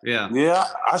 Yeah. Yeah,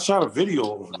 I shot a video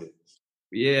over it.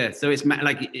 Yeah, so it's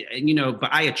like, but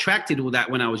I attracted all that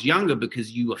when I was younger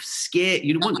because you were scared.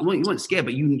 You weren't scared,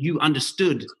 but you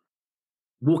understood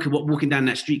what walking down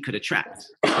that street could attract,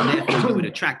 and therefore you would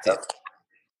attract it.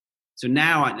 So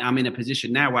now I'm in a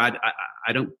position now where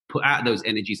I don't put out those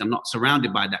energies. I'm not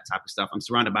surrounded by that type of stuff. I'm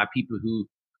surrounded by people who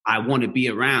I want to be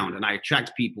around, and I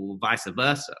attract people vice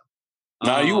versa.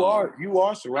 Now you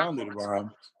are surrounded by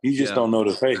them. You just don't know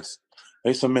the face.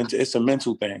 It's a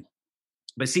mental thing.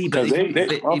 But see,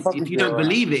 if you don't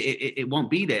believe it won't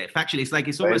be there. Factually,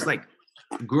 it's almost like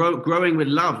growing with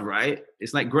love, right?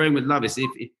 It's like growing with love. It's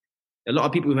if a lot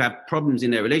of people who have problems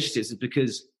in their relationships is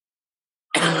because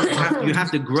you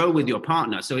have to grow with your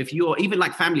partner. So if you're even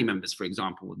like family members, for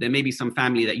example, there may be some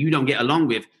family that you don't get along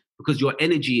with because your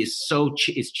energy is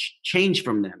changed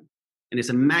from them, and it's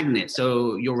a magnet.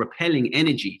 So you're repelling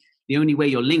energy. The only way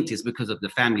you're linked is because of the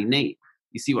family name.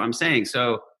 You see what I'm saying?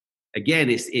 So again,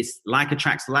 it's like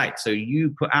attracts like. So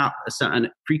you put out a certain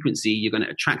frequency, you're going to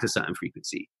attract a certain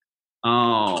frequency.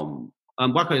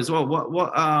 Waka as well.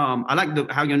 What I like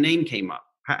how your name came up.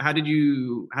 How did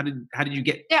you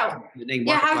get the name?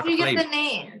 Yeah, how did you get the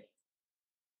name?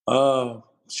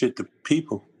 The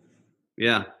people.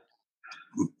 Yeah.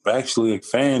 Actually,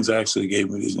 fans actually gave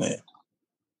me this name.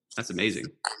 That's amazing.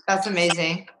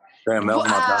 Damn, that was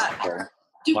my doctor.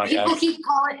 Do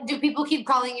people keep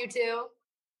calling you too?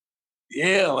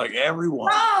 Yeah, like everyone.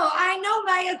 Oh, I know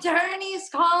my attorney's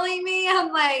calling me.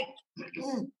 I'm like,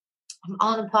 I'm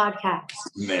on a podcast.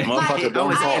 Man, motherfucker,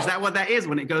 don't call. Is that what that is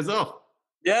when it goes off?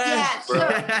 Yes. So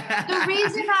the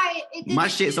reason my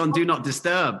shit's on Do Not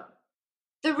Disturb.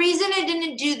 The reason I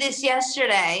didn't do this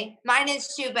yesterday, mine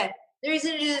is too, but the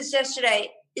reason I did this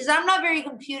yesterday is I'm not very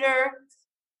computer.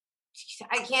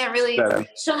 I can't really.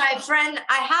 So my friend,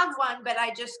 I have one, but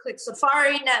I just click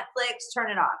Safari, Netflix, turn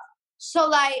it off. So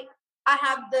like I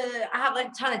have like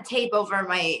a ton of tape over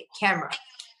my camera.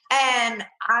 And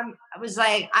I was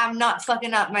like, I'm not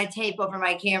fucking up my tape over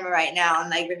my camera right now and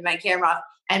like with my camera off.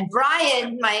 And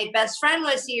Brian, my best friend,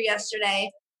 was here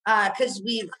yesterday because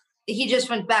he just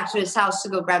went back to his house to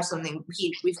go grab something.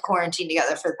 We've quarantined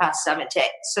together for the past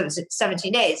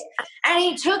 17 days. And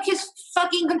he took his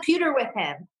fucking computer with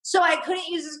him. So I couldn't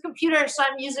use his computer, so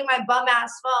I'm using my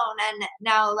bum-ass phone. And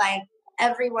now, like,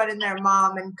 everyone and their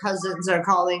mom and cousins are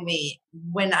calling me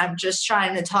when I'm just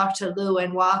trying to talk to Lou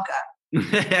and Waka.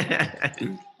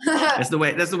 That's the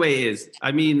way it is.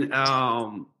 I mean,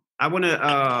 I want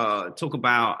to talk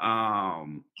about.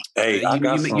 Hey, I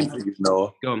got something for you,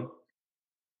 Noah. Go on.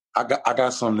 I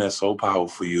got something that's so powerful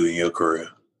for you in your career.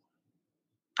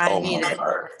 I need it.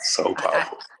 So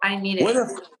powerful. I need it.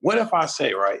 What if I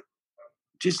say, right?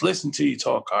 Just listen to you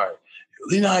talk. All right.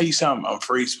 You know how you sound? I'm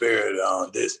free spirit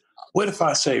on this. What if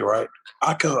I say, right?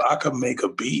 I could make a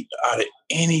beat out of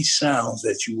any sounds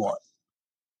that you want.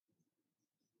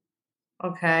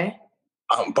 Okay.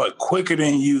 But quicker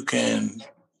than you can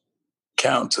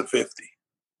count to 50.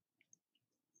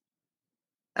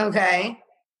 Okay.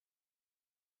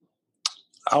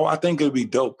 I think it'd be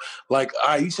dope. Like,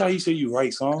 you say you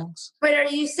write songs? Wait, are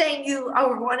you saying you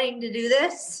are wanting to do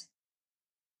this?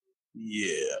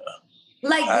 Yeah.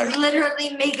 Like,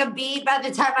 literally make a beat by the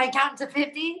time I count to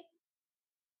 50?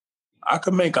 I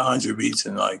could make 100 beats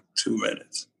in like 2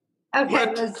 minutes.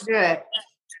 Okay, let's do it.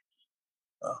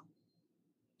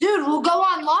 Dude, we'll go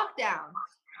on lockdown.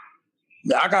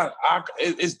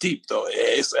 It's deep though.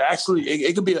 It's actually,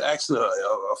 it could be actually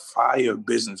a fire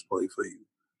business play for you.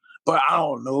 But I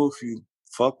don't know if you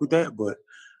fuck with that, but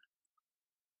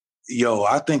yo,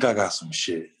 I think I got some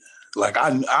shit. Like, I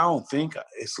don't think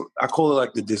I call it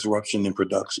like the disruption in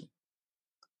production.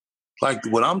 Like,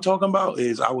 what I'm talking about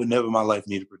is I would never in my life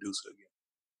need a producer again.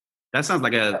 That sounds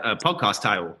like a podcast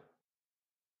title.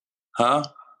 Huh?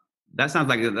 That sounds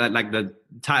like the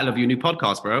title of your new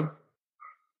podcast, bro.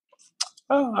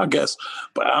 Oh, I guess.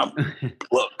 But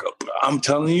look, I'm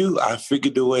telling you, I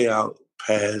figured the way out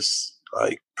past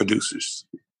like producers.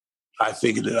 I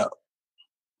figured it out.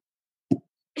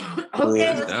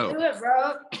 Okay, let's do it,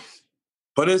 bro.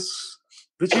 But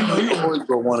you know, you always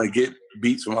gonna want to get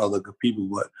beats from other people.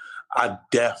 But I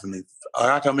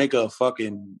can make a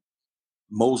fucking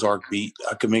Mozart beat.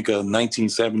 I can make a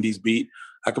 1970s beat.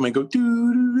 I can make a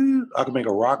I can make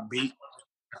a rock beat.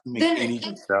 I can make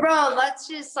anything. Bro, let's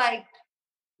just like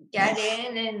get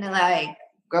in and like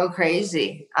go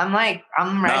crazy. I'm ready.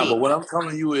 Nah, but what I'm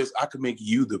telling you is I can make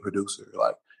you the producer.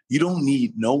 Like, you don't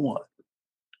need no one.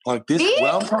 Like this,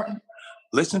 what I'm talking.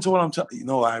 Listen to what I'm telling you.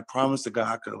 No, I promise the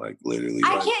guy I could like literally.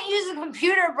 I can't use a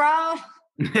computer, bro.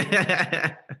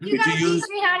 You gotta teach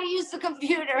me how to use the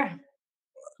computer.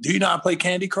 Do you not play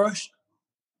Candy Crush?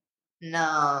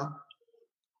 No.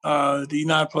 Do you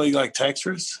not play like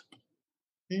Tetris?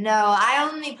 No, I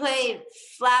only play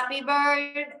Flappy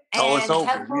Bird and it's over.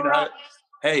 Temple Run.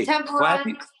 Hey,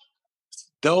 Flappy.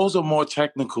 Those are more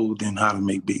technical than how to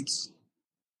make beats.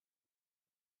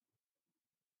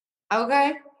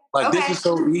 Okay. Like this is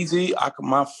so easy.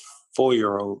 My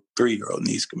 4-year-old, 3-year-old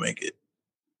niece can make it.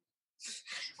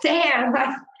 Damn.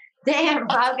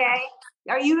 Okay.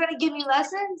 Are you gonna give me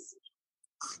lessons?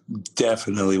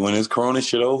 Definitely. When this Corona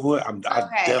shit over, I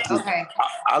definitely. Okay.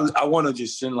 I want to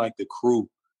just send like the crew.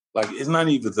 Like it's not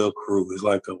even the crew. It's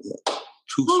like too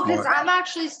smart. Because I'm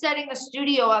actually setting a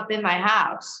studio up in my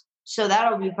house, so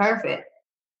that'll be perfect.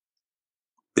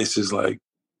 This is like,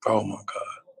 oh my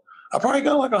god. I probably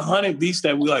got like 100 beats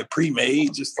that we like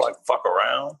pre-made just to like fuck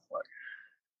around. Like,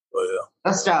 but yeah.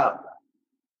 That's dope.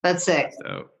 That's sick.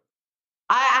 Dope.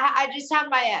 I just had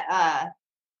my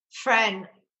friend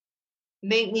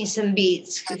make me some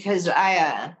beats because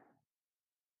I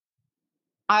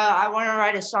want to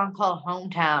write a song called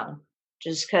Hometown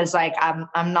just because like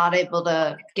I'm not able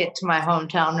to get to my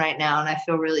hometown right now and I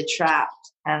feel really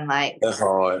trapped and like that's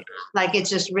hard. Like it's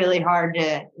just really hard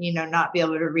to not be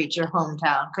able to reach your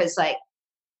hometown because like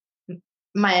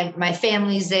my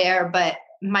family's there, but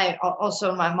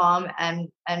also my mom and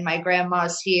my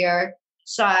grandma's here,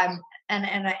 so I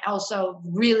also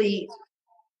really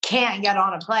can't get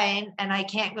on a plane and I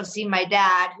can't go see my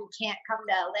dad who can't come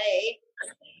to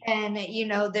LA, and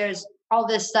there's all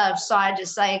this stuff. So I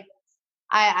just like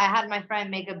I had my friend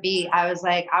make a beat. I was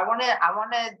like, I want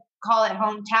to call it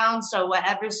Hometown, so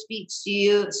whatever speaks to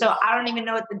you. So I don't even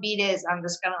know what the beat is. I'm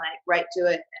just gonna like write to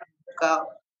it and go.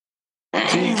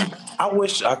 See, I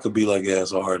wish I could be like that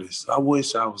as an artist. I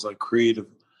wish I was like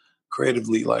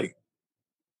creatively like,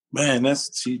 man,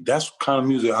 that's the kind of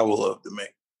music I would love to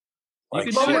make. Like,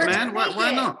 you can do it, man.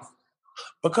 Why not?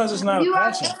 Because it's not a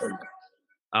passion for me.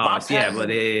 Oh,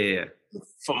 yeah.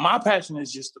 For my passion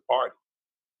is just the party.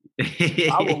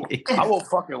 I will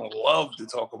fucking love to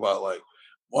talk about like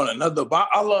one another, but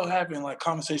I love having like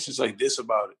conversations like this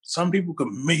about it. Some people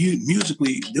can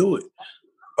musically do it,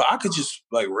 but I could just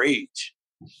like rage.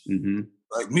 Mm-hmm.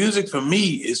 Like music for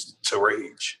me is to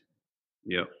rage.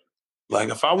 Yeah. Like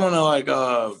if I want to like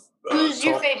who's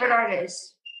your favorite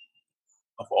artist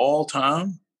of all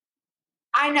time?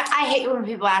 I know I hate when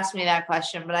people ask me that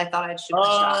question, but I thought I'd shoot my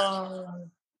shot.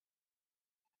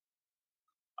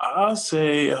 I'll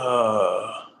say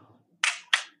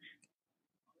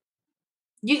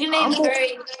you can name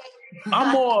three.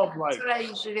 I'm more of like that's what I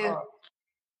usually do.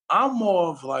 I'm more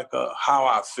of like a how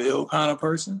I feel kind of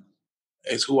person.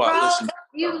 It's who I listen to.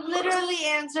 You literally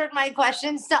answered my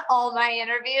questions to all my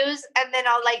interviews, and then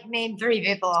I'll like name 3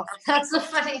 people. That's so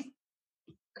funny.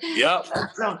 Yep.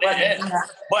 That's so funny. Yeah.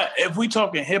 But if we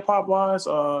talking hip hop wise,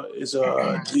 it's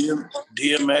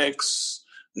DMX,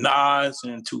 Nas,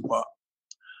 and Tupac.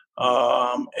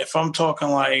 If I'm talking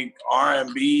like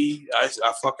R&B, I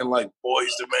fucking like Boyz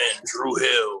II Men, Dru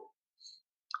Hill.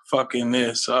 Fucking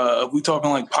this. If we talking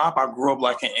like pop, I grew up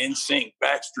like an NSYNC,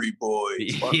 Backstreet Boys.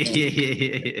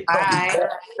 If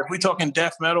we talking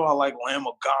death metal, I like Lamb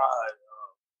of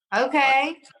God.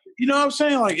 Okay. You know what I'm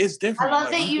saying? Like it's different. I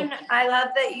love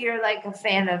that you're like a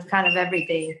fan of kind of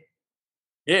everything.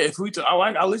 Yeah, if we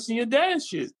I listen to your dad's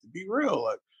shit, to be real.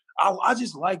 Like I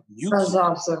just like music. That's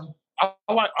awesome.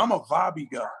 I'm a vibey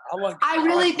guy. I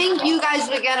really think you guys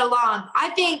would get along.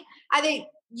 I think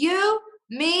you,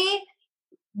 me,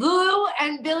 Lou,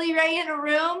 and Billy Ray in a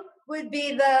room would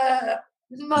be the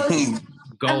most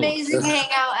amazing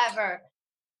hangout ever.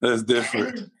 That's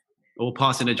different. All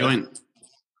passing a joint.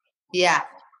 Yeah.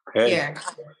 Hey. Here.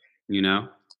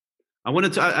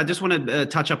 I just want to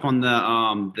touch up on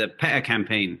the PETA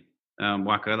campaign.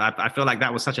 Waka. I feel like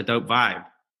that was such a dope vibe.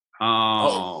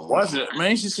 Was it,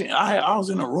 man? You should see. I was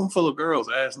in a room full of girls,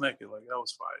 ass naked. Like that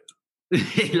was fire.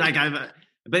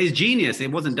 But it's genius.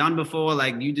 It wasn't done before.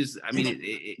 Like you just, I mean,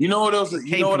 you know what else?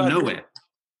 You know what? Nowhere.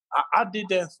 I did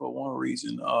that for one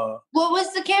reason. What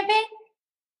was the campaign?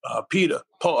 PETA.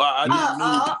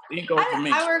 I didn't go for me.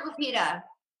 I work with PETA.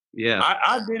 Yeah.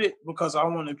 I did it because I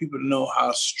wanted people to know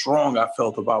how strong I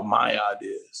felt about my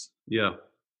ideas. Yeah.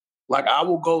 Like I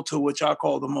will go to what y'all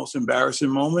call the most embarrassing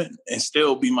moment and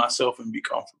still be myself and be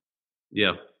comfortable.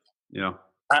 Yeah. Yeah.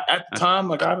 At the time,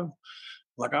 like I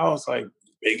was like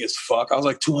big as fuck. I was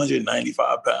like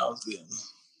 295 pounds then.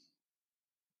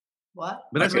 What?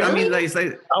 But that's what I mean. Like,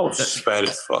 I was fat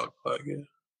as fuck. Like, yeah.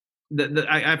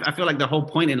 I feel like the whole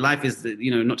point in life is that,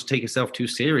 not to take yourself too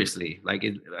seriously. Like,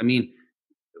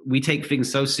 we take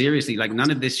things so seriously. Like, none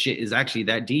of this shit is actually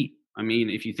that deep. I mean,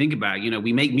 if you think about it,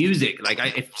 we make music. Like,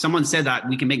 if someone said that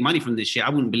we can make money from this shit, I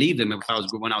wouldn't believe them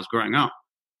when I was growing up.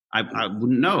 I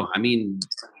wouldn't know. I mean,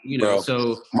 Bro,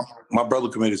 so my brother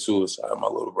committed suicide. My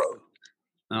little brother.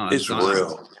 Oh, it's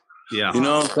real. Yeah. You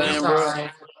know what I'm saying, bro?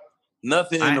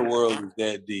 Nothing in the world is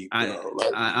that deep, bro.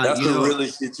 That's the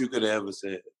realest shit you could have ever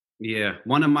said. Yeah.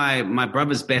 One of my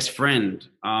brother's best friend,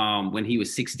 when he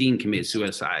was 16, committed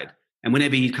suicide. And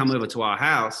whenever he'd come over to our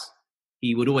house,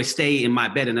 he would always stay in my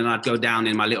bed and then I'd go down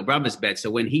in my little brother's bed. So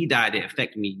when he died, it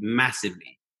affected me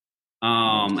massively.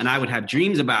 And I would have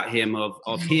dreams about him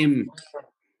of him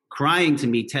crying to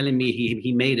me, telling me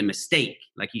he made a mistake.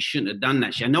 Like he shouldn't have done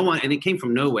that shit. And it came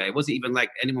from nowhere. It wasn't even like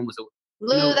anyone was.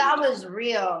 Lou, that was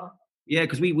real. Yeah,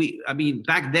 because I mean,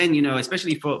 back then,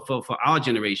 especially for our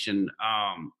generation,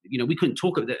 we couldn't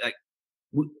talk about like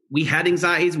we had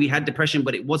anxieties, we had depression,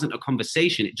 but it wasn't a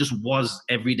conversation. It just was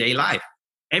everyday life.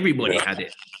 Everybody had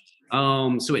it.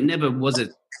 So it never was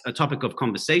a topic of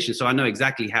conversation. So I know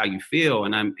exactly how you feel,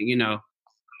 and and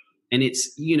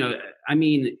it's, I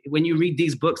mean, when you read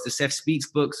these books, the Seth Speaks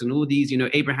books and all these,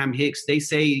 Abraham Hicks, they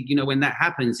say, when that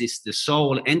happens, it's the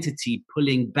soul entity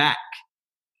pulling back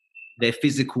their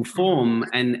physical form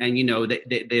and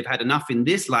they've had enough in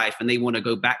this life and they want to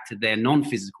go back to their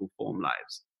non-physical form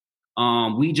lives.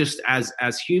 We just,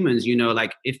 as humans,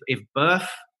 like if birth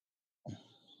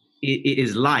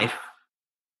is life,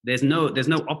 there's no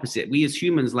opposite. We as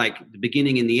humans, like the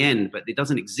beginning and the end, but it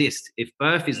doesn't exist. If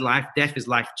birth is life, death is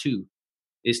life too.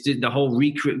 It's the whole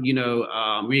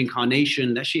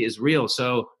reincarnation. That shit is real.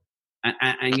 So,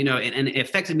 and it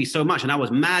affected me so much. And I was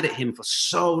mad at him for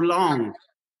so long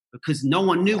because no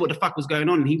one knew what the fuck was going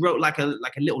on. And he wrote like a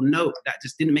little note that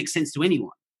just didn't make sense to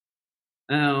anyone.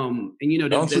 Don't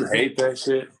you hate that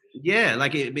shit? Yeah,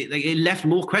 like it left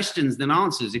more questions than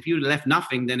answers. If you had left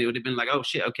nothing, then it would have been like, oh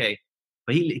shit, okay.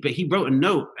 But he wrote a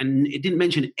note and it didn't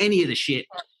mention any of the shit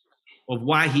of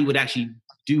why he would actually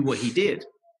do what he did.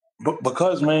 But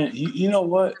because, man, you know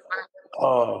what?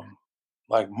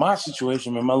 Like my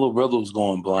situation, man, my little brother was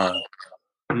going blind.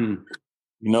 And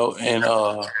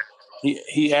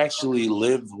he actually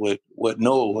lived with what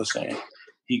Noah was saying.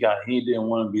 He didn't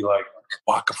want to be like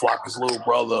Waka Flocka's little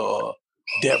brother or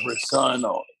Deborah's son.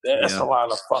 Or that's a lot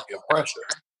of fucking pressure.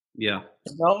 Yeah.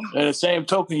 And the same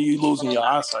token, you losing your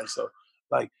eyesight. So,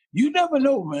 like, you never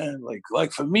know, man.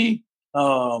 Like for me,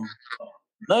 nothing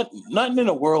in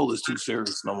the world is too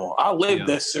serious no more. I live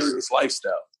that serious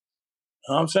lifestyle.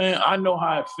 You know what I'm saying? I know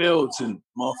how it feels, and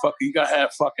motherfucker, you gotta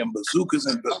have fucking bazookas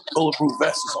and bulletproof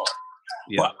vests on.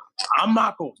 Yeah. But I'm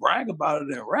not gonna brag about it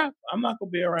in rap. I'm not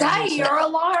gonna be around. Is that your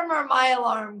alarm or my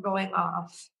alarm going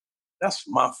off? That's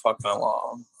my fucking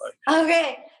alarm.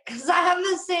 Okay, because I have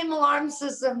the same alarm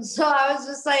system, so I was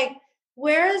just like,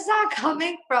 where is that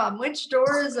coming from? Which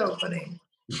door is opening?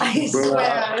 I swear,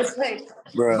 I was like,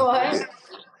 what?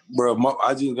 Bro,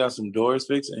 I just got some doors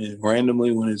fixed, and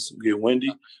randomly when it's get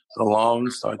windy, the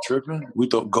alarms start tripping. We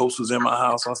thought ghosts was in my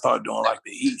house. I started doing like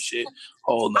the heat shit.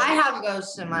 I have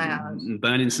ghosts in my house.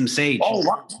 Burning some sage. Oh,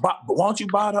 why don't you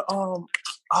buy the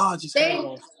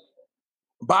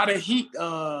buy the heat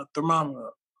thermometer?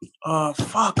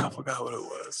 Fuck, I forgot what it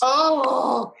was.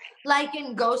 Oh, like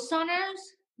in Ghost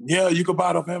Hunters? Yeah, you could buy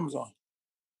it off Amazon.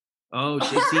 Oh,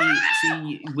 shit.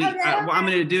 See, what I'm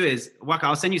going to do is, Waka,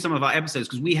 I'll send you some of our episodes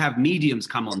because we have mediums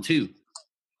come on too.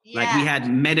 Yeah. Like we had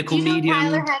medical medium.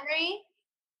 Tyler Henry?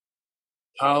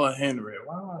 Tyler Henry.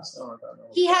 Why do I sound like that?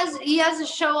 He has a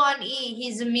show on E.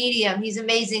 He's a medium. He's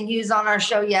amazing. He was on our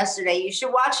show yesterday. You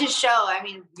should watch his show. I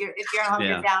mean, if you're hungry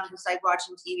down, just like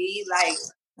watching TV, like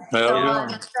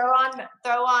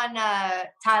throw on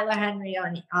Tyler Henry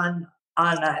on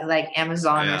like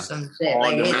Amazon or some shit.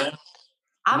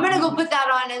 I'm gonna go put that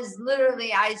on. As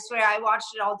literally, I swear, I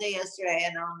watched it all day yesterday,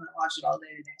 and I'm gonna watch it all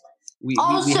day today. we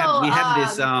have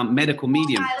this medical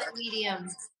medium. Long Island Medium.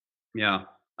 Yeah.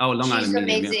 Oh, Long Island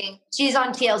Medium. She's amazing. She's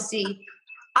on TLC.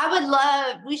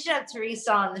 We should have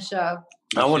Teresa on the show.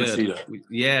 I want to see that.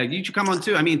 Yeah, you should come on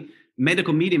too. I mean,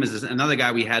 Medical Medium is another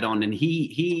guy we had on, and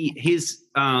his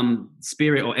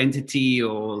spirit or entity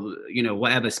or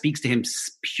whatever speaks to him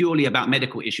purely about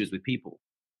medical issues with people.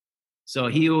 So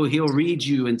he'll read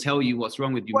you and tell you what's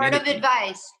wrong with you. Word of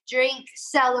advice: drink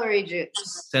celery juice.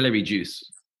 Celery juice.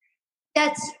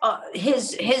 That's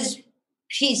his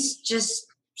piece. Just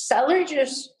celery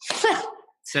juice.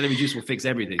 Celery juice will fix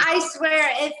everything. I swear,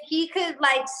 if he could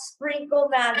sprinkle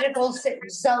magical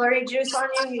celery juice on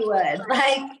you, he would.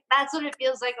 That's what it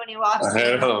feels like when you walk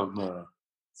in. Hell no.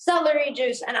 Celery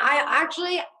juice. And I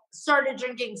actually started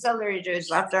drinking celery juice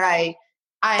after I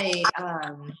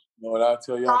know what I'll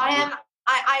tell you?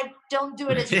 I don't do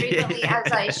it as frequently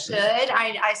as I should.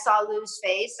 I saw Lou's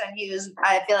face and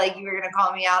I feel like you were gonna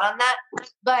call me out on that.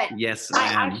 But yes, I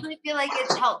actually feel like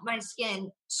it's helped my skin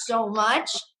so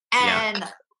much. And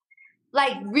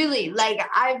really,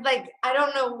 I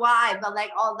don't know why, but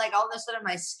all of a sudden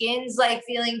my skin's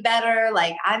feeling better.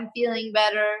 I'm feeling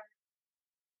better.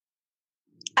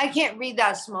 I can't read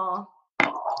that small.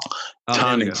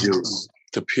 Tonic juice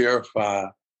to purify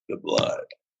the blood.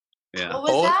 Yeah. What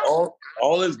was that?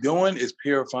 All it's doing is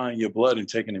purifying your blood and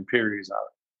taking impurities out.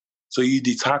 So you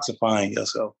detoxifying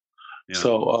yourself. Yeah.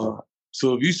 So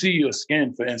if you see your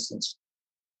skin, for instance,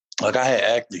 I had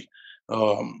acne.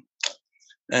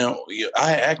 And I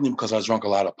had acne because I drank a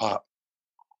lot of pop.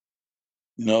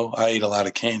 I ate a lot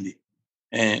of candy,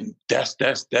 and that's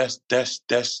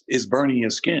it's burning your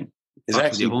skin. It's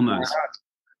actually hormones.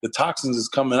 The toxins is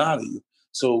coming out of you.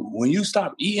 So when you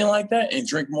stop eating like that and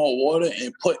drink more water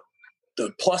and put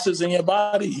the pluses in your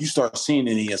body, you start seeing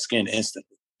it in your skin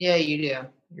instantly. Yeah, you do.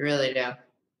 You really do.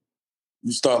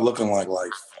 You start looking like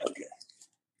life again.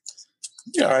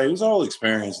 Yeah, all right. It was all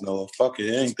experience, Noah. Fuck it.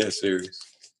 It ain't that serious.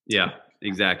 Yeah.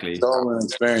 Exactly. It's all an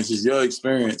experience. It's your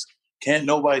experience. Can't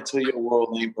nobody tell your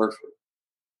world ain't perfect.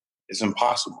 It's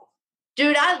impossible.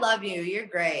 Dude, I love you. You're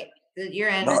great. Your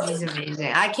energy is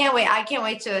amazing. I can't wait. I can't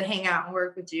wait to hang out and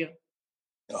work with you.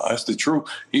 No, that's the truth.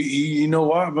 You know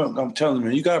why? I'm telling you,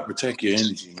 man, you gotta protect your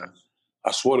energy, man.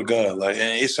 I swear to God.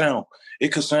 And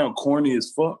it could sound corny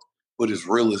as fuck, but it's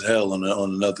real as hell on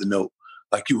another note.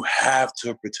 You have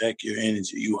to protect your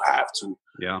energy. You have to.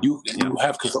 Yeah. You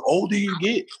have, because the older you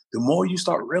get, the more you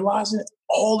start realizing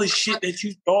all the shit that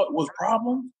you thought was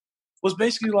problem was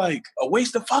basically a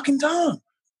waste of fucking time.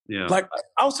 Yeah.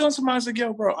 I was telling somebody, I was like,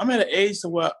 yo, bro, I'm at an age to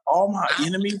where all my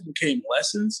enemies became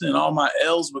lessons and all my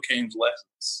L's became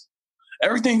lessons.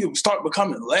 Everything start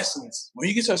becoming lessons. When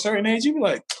you get to a certain age, you be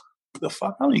like, what the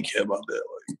fuck? I don't even care about that.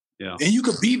 Yeah. And you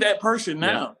could be that person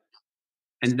now. Yeah.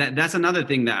 And that's another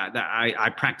thing that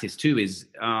I practice too is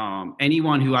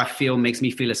anyone who I feel makes me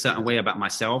feel a certain way about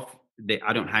myself,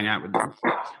 I don't hang out with them.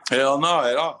 Hell no,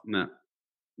 at all. No,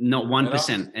 not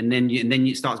 1%. And then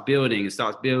it starts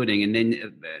building, and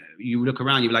then you look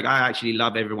around, you're like, I actually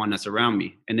love everyone that's around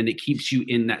me, and then it keeps you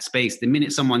in that space. The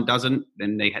minute someone doesn't,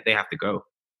 then they have to go.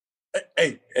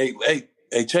 Hey,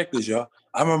 check this, y'all.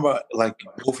 I remember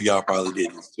both of y'all probably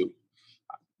did this too.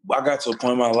 I got to a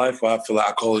point in my life where I feel like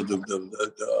I call it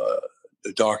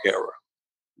the dark era.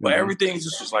 But everything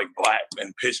just was black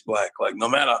and pitch black. No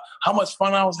matter how much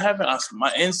fun I was having,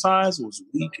 my insides was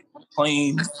weak,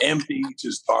 plain, empty,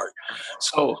 just dark.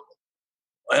 So,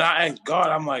 and I asked God,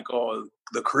 I'm like,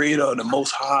 the creator, the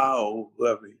most high, or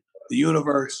whatever, the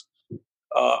universe.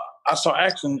 I start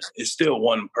asking, it's still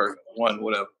one person, one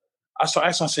whatever. I start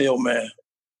asking, I say, oh man,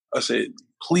 I said,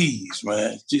 please,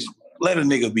 man, just let a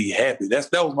nigga be happy. That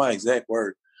was my exact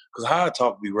word. Because how I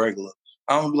talk be regular.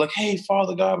 I'm gonna be like, hey,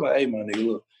 Father God, hey, my nigga,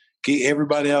 look, get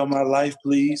everybody out of my life,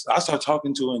 please. I start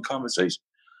talking to him in conversation.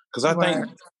 Because I think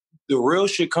the real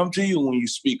shit come to you when you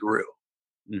speak real.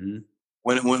 Mm-hmm.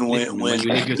 When you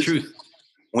live your truth.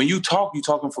 When you talk, you're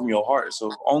talking from your heart.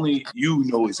 So only you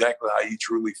know exactly how you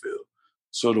truly feel.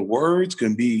 So the words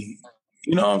can be,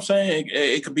 you know what I'm saying?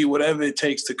 It could be whatever it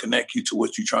takes to connect you to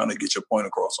what you're trying to get your point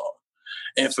across on.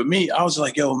 And for me, I was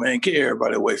like, yo, man, get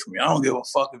everybody away from me. I don't give a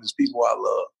fuck if it's people I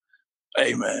love.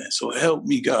 Hey, man, so help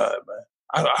me God, man.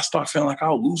 I start feeling like I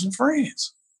was losing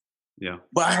friends. Yeah.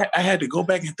 But I had to go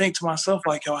back and think to myself,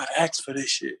 like, yo, I asked for this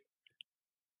shit.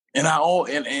 And I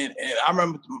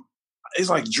remember it's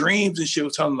like dreams and shit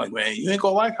was telling me, like, man, you ain't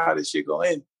gonna like how this shit go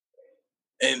in.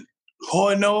 And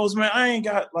Lord knows, man, I ain't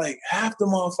got half the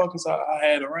motherfuckers I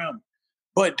had around me.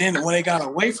 But then when they got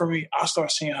away from me, I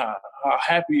started seeing how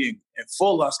happy and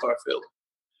full I started feeling.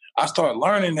 I started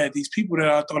learning that these people that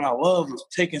I thought I loved was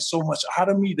taking so much out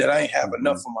of me that I ain't have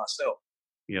enough for myself.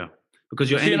 Yeah. because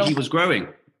your energy was growing.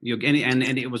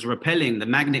 And it was repelling. The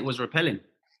magnet was repelling.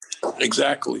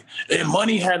 Exactly. And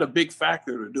money had a big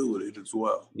factor to do with it as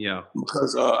well. Yeah.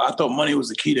 Because I thought money was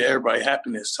the key to everybody's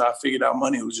happiness. So I figured out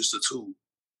money was just a tool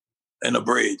and a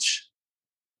bridge.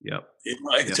 Yep.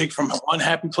 It can take from one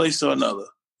happy place to another,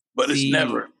 but it's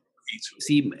never.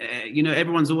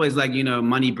 Everyone's always like,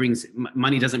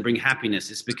 money doesn't bring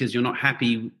happiness. It's because you're not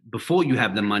happy before you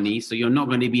have the money, so you're not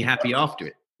going to be happy after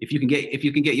it. If you can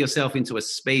get yourself into a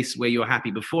space where you're happy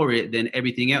before it, then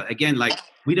everything else, again, like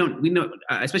we know,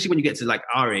 especially when you get to like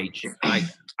our age, like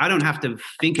I don't have to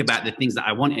think about the things that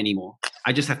I want anymore.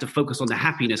 I just have to focus on the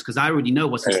happiness because I already know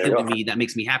what's instilled in me that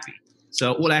makes me happy.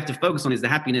 So all I have to focus on is the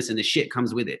happiness, and the shit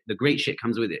comes with it. The great shit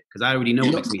comes with it because I already know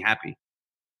what makes me happy.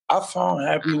 I found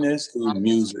happiness in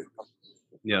music.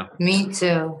 Yeah. Me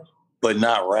too. But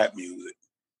not rap music.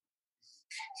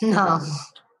 No.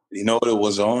 You know what it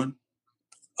was on?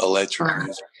 Electric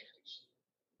music.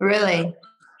 Really?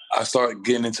 I started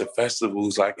getting into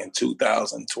festivals like in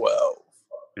 2012.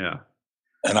 Yeah.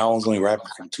 And I was only rapping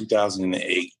from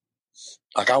 2008.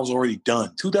 Like I was already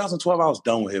done. 2012, I was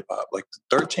done with hip hop. Like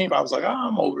the 13th, I was like,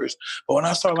 I'm over this. But when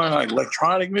I started learning like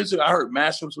electronic music, I heard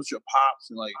mashups with your pops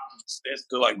and like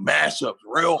mashups,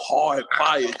 real hard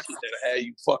fire shit that had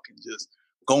you fucking just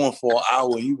going for an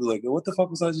hour. And you'd be like, what the fuck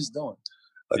was I just doing?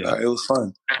 Like it was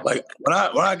fun. Like when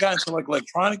I got into like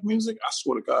electronic music, I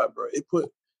swear to God, bro,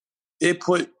 it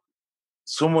put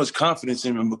so much confidence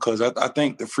in me because I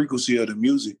think the frequency of the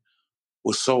music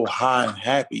was so high and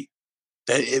happy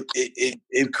that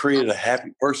it created a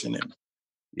happy person in me.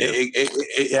 Yeah.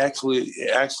 It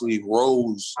actually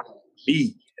rose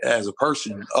me as a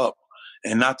person up,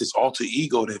 and not this alter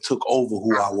ego that took over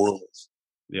who I was.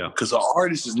 Yeah, because an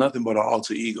artist is nothing but an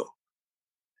alter ego.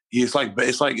 It's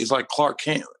like Clark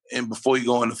Kent, and before you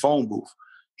go in the phone booth,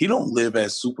 he don't live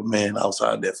as Superman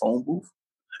outside that phone booth,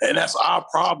 and that's our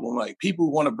problem. Like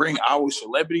people want to bring our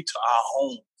celebrity to our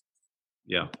home.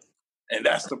 Yeah. And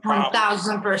that's the problem.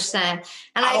 1,000%.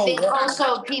 And I think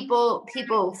also people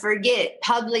forget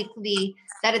publicly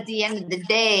that at the end of the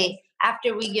day,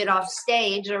 after we get off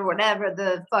stage or whatever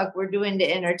the fuck we're doing to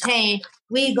entertain,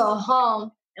 we go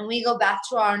home and we go back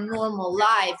to our normal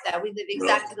life that we live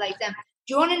exactly like them.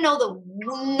 Do you want to know the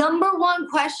number one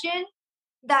question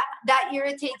that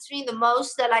irritates me the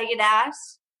most that I get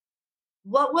asked?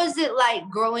 What was it like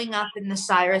growing up in the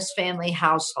Cyrus family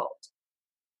household?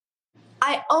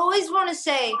 I always want to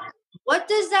say, what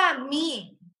does that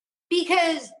mean?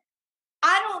 Because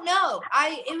I don't know.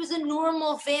 It was a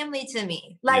normal family to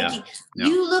me. Like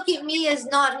you look at me as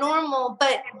not normal,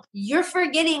 but you're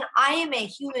forgetting I am a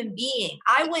human being.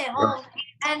 I went home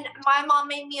and my mom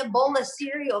made me a bowl of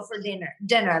cereal for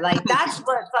dinner. Like that's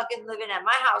what fucking living at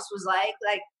my house was like.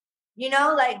 Like, you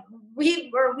know, like we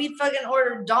fucking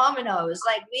ordered Domino's.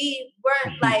 Like we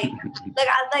weren't like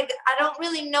I don't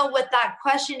really know what that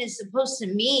question is supposed to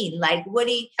mean. Like what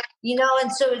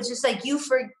and so it's just like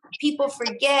people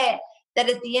forget that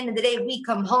at the end of the day we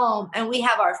come home and we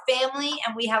have our family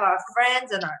and we have our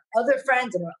friends and our other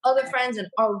friends and our other friends and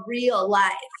our real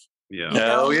life. Yeah.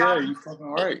 Hell yeah, you fucking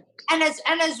right. And as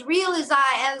real as I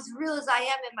am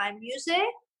in my music,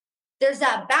 there's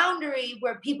that boundary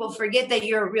where people forget that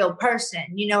you're a real person.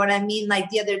 You know what I mean? Like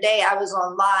the other day I was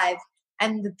on live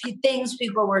and the things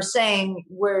people were saying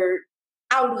were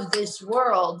out of this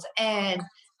world. And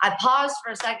I paused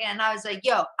for a second and I was like,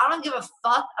 yo, I don't give a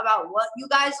fuck about what you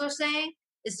guys are saying.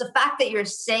 It's the fact that you're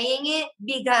saying it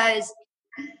because,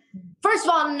 first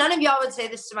of all, none of y'all would say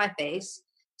this to my face.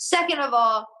 Second of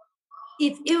all,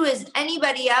 if it was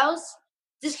anybody else,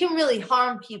 this can really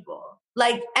harm people.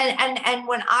 Like, and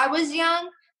when I was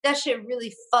young, that shit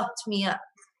really fucked me up,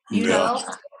 you know?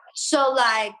 So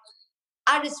like,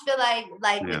 I just feel like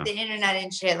with the internet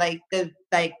and shit, that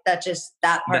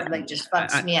part just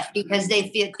fucks me up because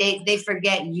they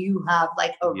forget you have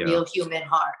like a real human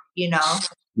heart, you know?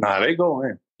 Nah, they go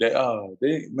in.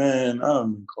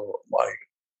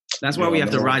 That's why we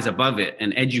have to rise above it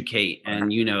and educate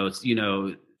and,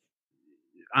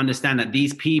 understand that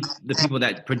the people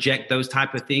that project those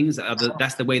type of things,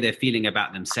 that's the way they're feeling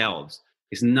about themselves.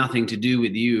 It's nothing to do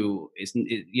with you. And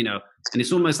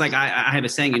it's almost like I have a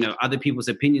saying, other people's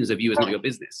opinions of you is not your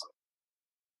business.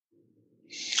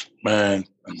 Man,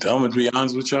 I'm going to be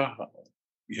honest with y'all.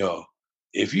 Yo,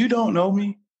 if you don't know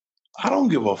me, I don't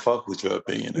give a fuck with your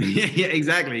opinion. Yeah,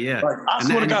 exactly. Yeah. Like, I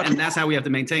swear to God, and that's how we have to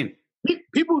maintain.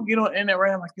 People get on internet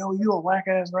rap like, yo, you a whack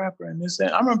ass rapper and this and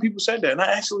I remember people said that, and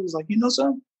I actually was like, you know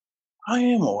something? I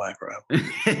am a whack rapper.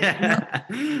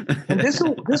 And this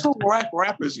is what whack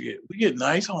rappers get. We get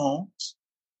nice homes,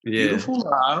 beautiful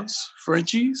lives,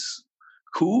 Frenchies,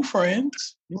 cool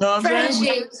friends. You know what I'm saying?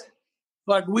 Friendships.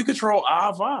 Like we control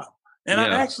our vibe. And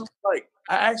I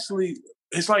actually,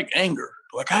 it's like anger.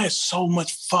 Like I had so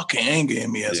much fucking anger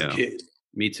in me as a kid.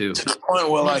 Me too. To the point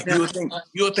where like you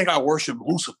would think I worshiped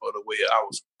Lucifer the way I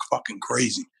was fucking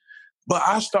crazy. But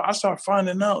I started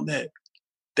finding out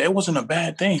that wasn't a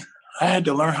bad thing. I had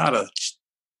to learn how to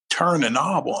turn the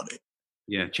knob on it.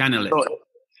 Yeah, channel it. So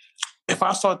if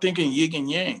I start thinking yin and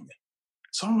yang,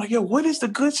 so I'm like, yo, what is the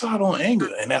good side on anger?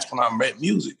 And that's when I met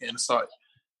music and started,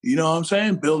 you know what I'm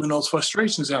saying, building those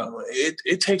frustrations out.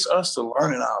 It takes us to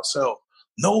learn it ourselves.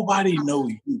 Nobody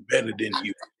knows you better than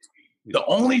you. The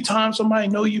only time somebody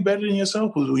know you better than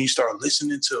yourself was when you start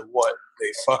listening to what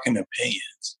they fucking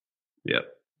opinions. Yeah.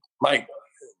 Like,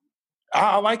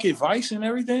 I like advice and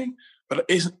everything, but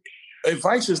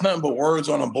advice is nothing but words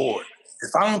on a board.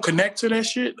 If I don't connect to that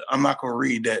shit, I'm not going to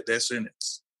read that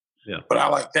sentence. Yeah. But I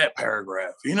like that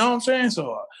paragraph. You know what I'm saying?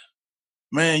 So,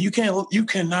 man, you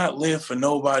cannot live for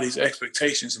nobody's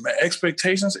expectations. Man,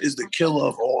 expectations is the killer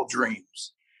of all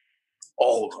dreams.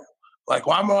 All of them. Like,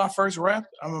 when I first rapped,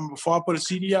 I remember before I put a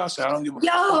CD out, I said, I don't give a fuck.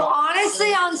 Yo, honestly,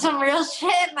 on some real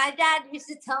shit, my dad used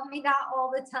to tell me that all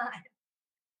the time.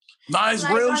 Nah, it's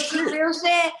like, real on shit. some real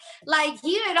shit. Like,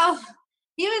 he would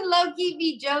low-key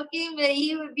be joking, but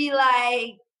he would be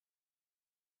like,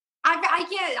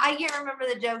 I can't remember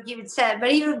the joke he would say,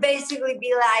 but he would basically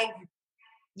be like,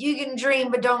 you can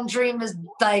dream, but don't dream as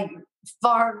like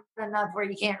far enough where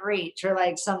you can't reach, or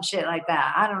like some shit like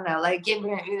that. I don't know. Like he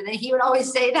would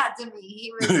always say that to me.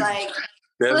 He was like,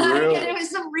 and it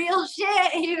was some real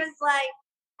shit. He was like,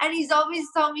 and he's always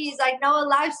told me, he's like, no,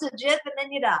 life's a jip and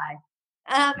then you die.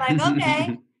 And I'm like,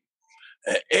 okay.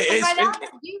 Do you guys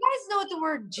know what the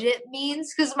word jit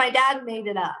means? Because my dad made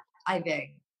it up, I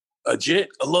think. A jit?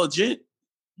 A little jit?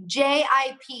 JIP.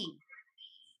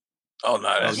 Oh,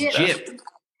 no, that's jip.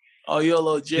 Oh, you're a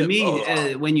little jip. To me,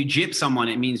 when you jip someone,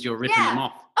 it means you're ripping them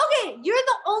off. Okay, you're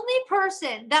the only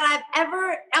person that I've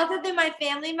ever, other than my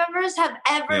family members, have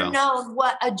ever known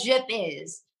what a jip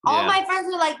is. All my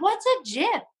friends are like, what's a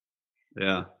jip?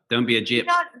 Yeah, don't be a jip.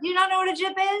 Do you not know what a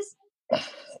jip is?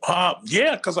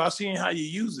 Yeah, because I've seen how you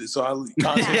use it, so I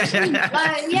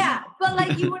yeah, but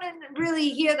like you wouldn't really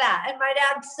hear that. And my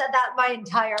dad said that my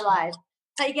entire life.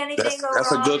 Like anything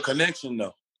that's a good connection,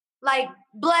 though. Like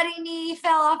bloody knee,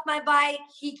 fell off my bike.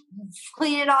 He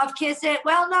clean it off, kiss it.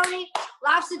 Well, no,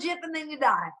 life's a jip and then you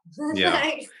die. Yeah.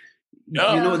 Like,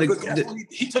 no, you know,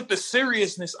 he took the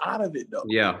seriousness out of it, though.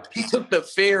 Yeah, he took the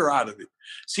fear out of it.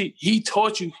 See, he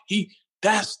taught you.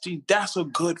 That's a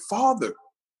good father.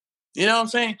 You know what I'm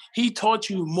saying? He taught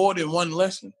you more than one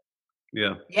lesson.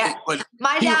 Yeah. Yeah. But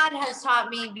my dad has taught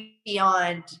me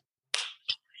beyond.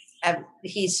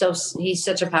 He's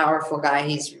such a powerful guy.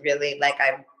 He's really like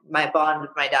my bond with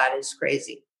my dad is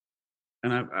crazy.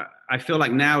 And I feel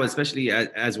like now, especially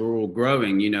as we're all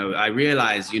growing, you know, I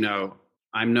realize, you know,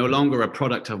 I'm no longer a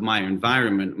product of my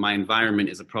environment. My environment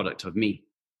is a product of me.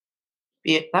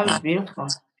 That was beautiful.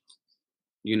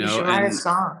 You know, you should write a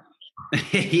song.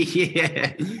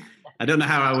 Yeah. I don't know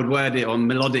how I would word it or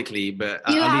melodically, but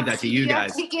I'll leave that to you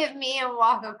guys. You have to give me a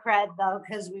walk of cred, though,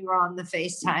 because we were on the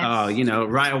FaceTime. Oh, you know,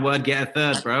 write a word, get a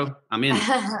third, bro. I'm in.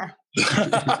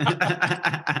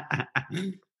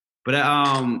 But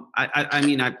I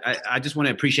mean, I just want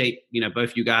to appreciate, you know,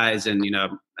 both you guys and, you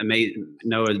know,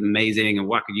 Noah's amazing, and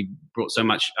Waka, you brought so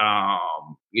much,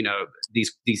 you know,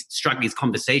 these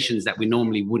conversations that we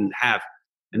normally wouldn't have.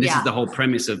 And this is the whole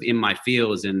premise of In My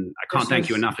Feels, and I can't thank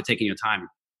you enough for taking your time.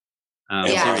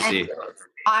 Seriously.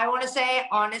 I want to say,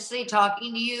 honestly,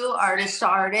 talking to you, artist to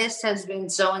artist, has been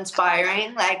so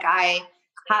inspiring. Like, I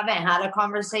haven't had a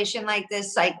conversation like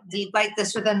this, like deep like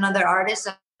this with another artist.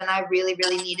 And I really,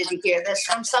 really needed to hear this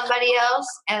from somebody else.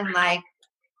 And like,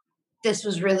 this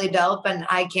was really dope. And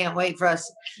I can't wait for us.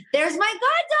 There's my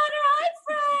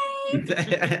goddaughter,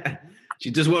 hi, Frey.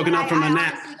 She's just woken up from a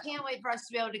nap. I honestly can't wait for us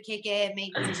to be able to kick it and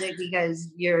make music, because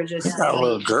you're just. You got a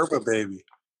little Gerber baby.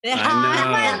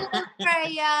 Hi, my little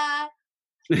Freya.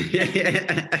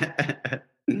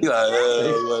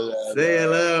 Say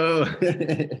hello.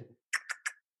 Freya,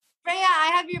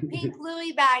 I have your pink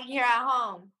Louis bag here at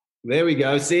home. There we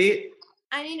go. See?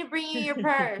 I need to bring you your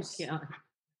purse.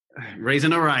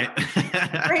 Raising her right.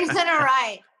 Raising her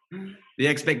right. The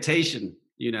expectation,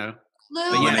 you know.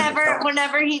 Lou,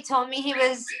 whenever he told me he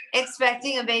was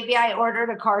expecting a baby, I ordered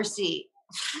a car seat.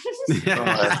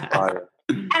 That's fire.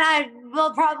 And I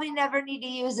will probably never need to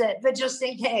use it, but just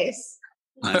in case.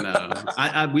 I know.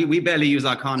 We barely use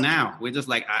our car now. We're just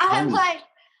like at home.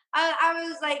 I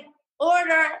was like,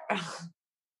 order.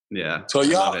 Yeah. So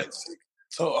y'all.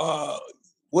 So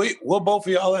where both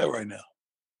of y'all at right now?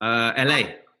 LA.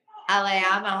 LA,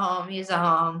 I'm at home. He's at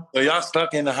home. So y'all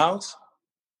stuck in the house?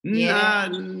 Yeah.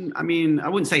 Nah, I mean, I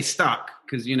wouldn't say stuck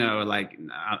because like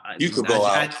you could go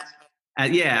out.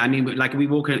 Yeah, I mean, like we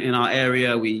walk in our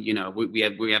area. We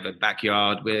have a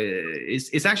backyard where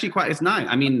it's actually it's nice.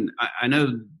 I mean, I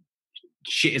know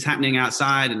shit is happening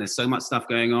outside and there's so much stuff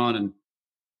going on,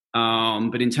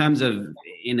 and but in terms of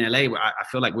in LA, I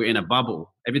feel like we're in a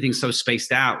bubble. Everything's so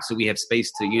spaced out, so we have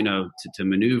space to to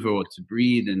maneuver or to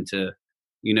breathe and to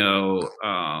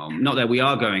not that we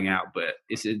are going out, but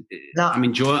I'm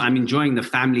enjoying the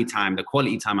family time, the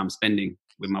quality time I'm spending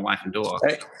with my wife and daughter.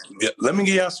 Hey, let me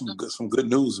give y'all some good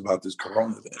news about this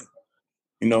corona thing.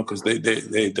 Because they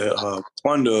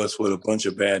plunder us with a bunch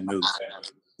of bad news.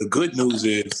 The good news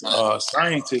is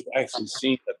scientists actually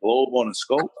seen the globe on a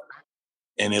scope,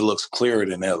 and it looks clearer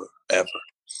than ever.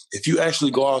 If you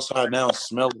actually go outside now and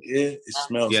smell the air, it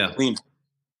smells clean.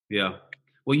 Yeah.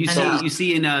 Well, you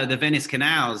see in the Venice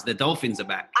canals, the dolphins are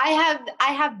back. I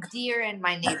have deer in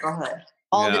my neighborhood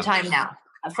all the time now.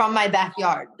 From my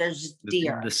backyard, there's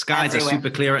deer. The skies everywhere. Are super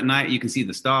clear at night. You can see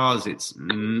the stars. That's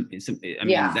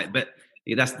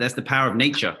the power of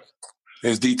nature.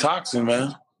 It's detoxing,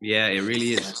 man. Yeah, it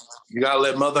really is. You gotta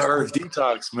let Mother Earth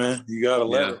detox, man. You gotta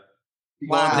let her.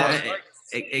 Wow.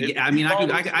 I mean,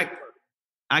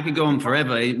 I could go on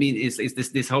forever. I mean,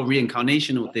 it's this whole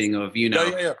reincarnational thing of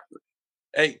Yeah.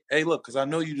 Hey, look, because I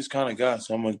know you just kind of got,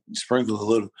 so I'm gonna sprinkle a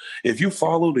little. If you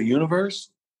follow the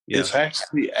universe, it's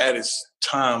actually at its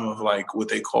time of like what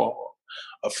they call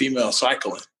a female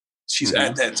cycling. She's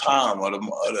at that time of the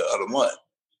month.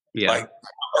 Yeah. Like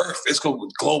Earth, it's going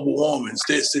with global warming.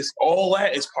 This, all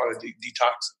that is part of the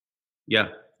detoxing. Yeah,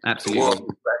 absolutely.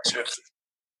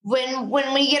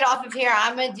 When we get off of here,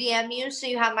 I'm gonna DM you so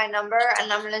you have my number,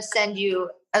 and I'm gonna send you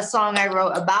a song I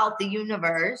wrote about the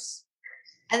universe.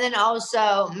 And then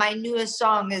also my newest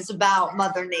song is about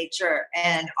Mother Nature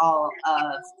and all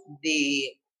of the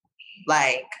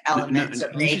elements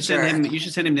of nature. You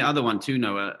should send him the other one too,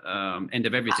 Noah. End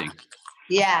of Everything.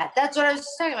 Yeah, that's what I was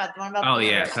just talking about. The one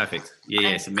about perfect. Yeah,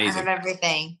 it's amazing. End of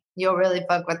Everything. You'll really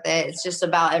fuck with it. It's just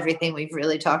about everything we've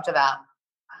really talked about.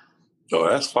 Oh,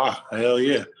 that's fine. Hell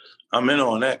yeah. I'm in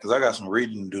on that because I got some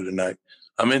reading to do tonight.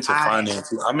 I'm into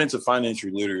financial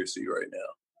literacy right now.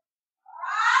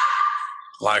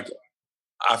 Like,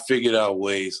 I figured out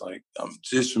ways,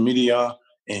 just for me to y'all,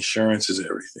 insurance is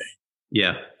everything.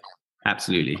 Yeah,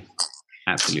 absolutely.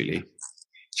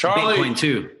 Charlie. Bitcoin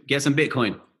too. Get some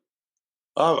Bitcoin.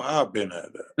 I've been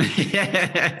at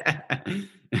that.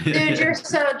 Dude, you're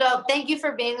so dope. Thank you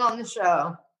for being on the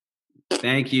show.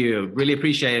 Thank you. Really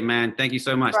appreciate it, man. Thank you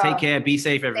so much. Bro. Take care. Be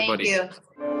safe, everybody. Thank you.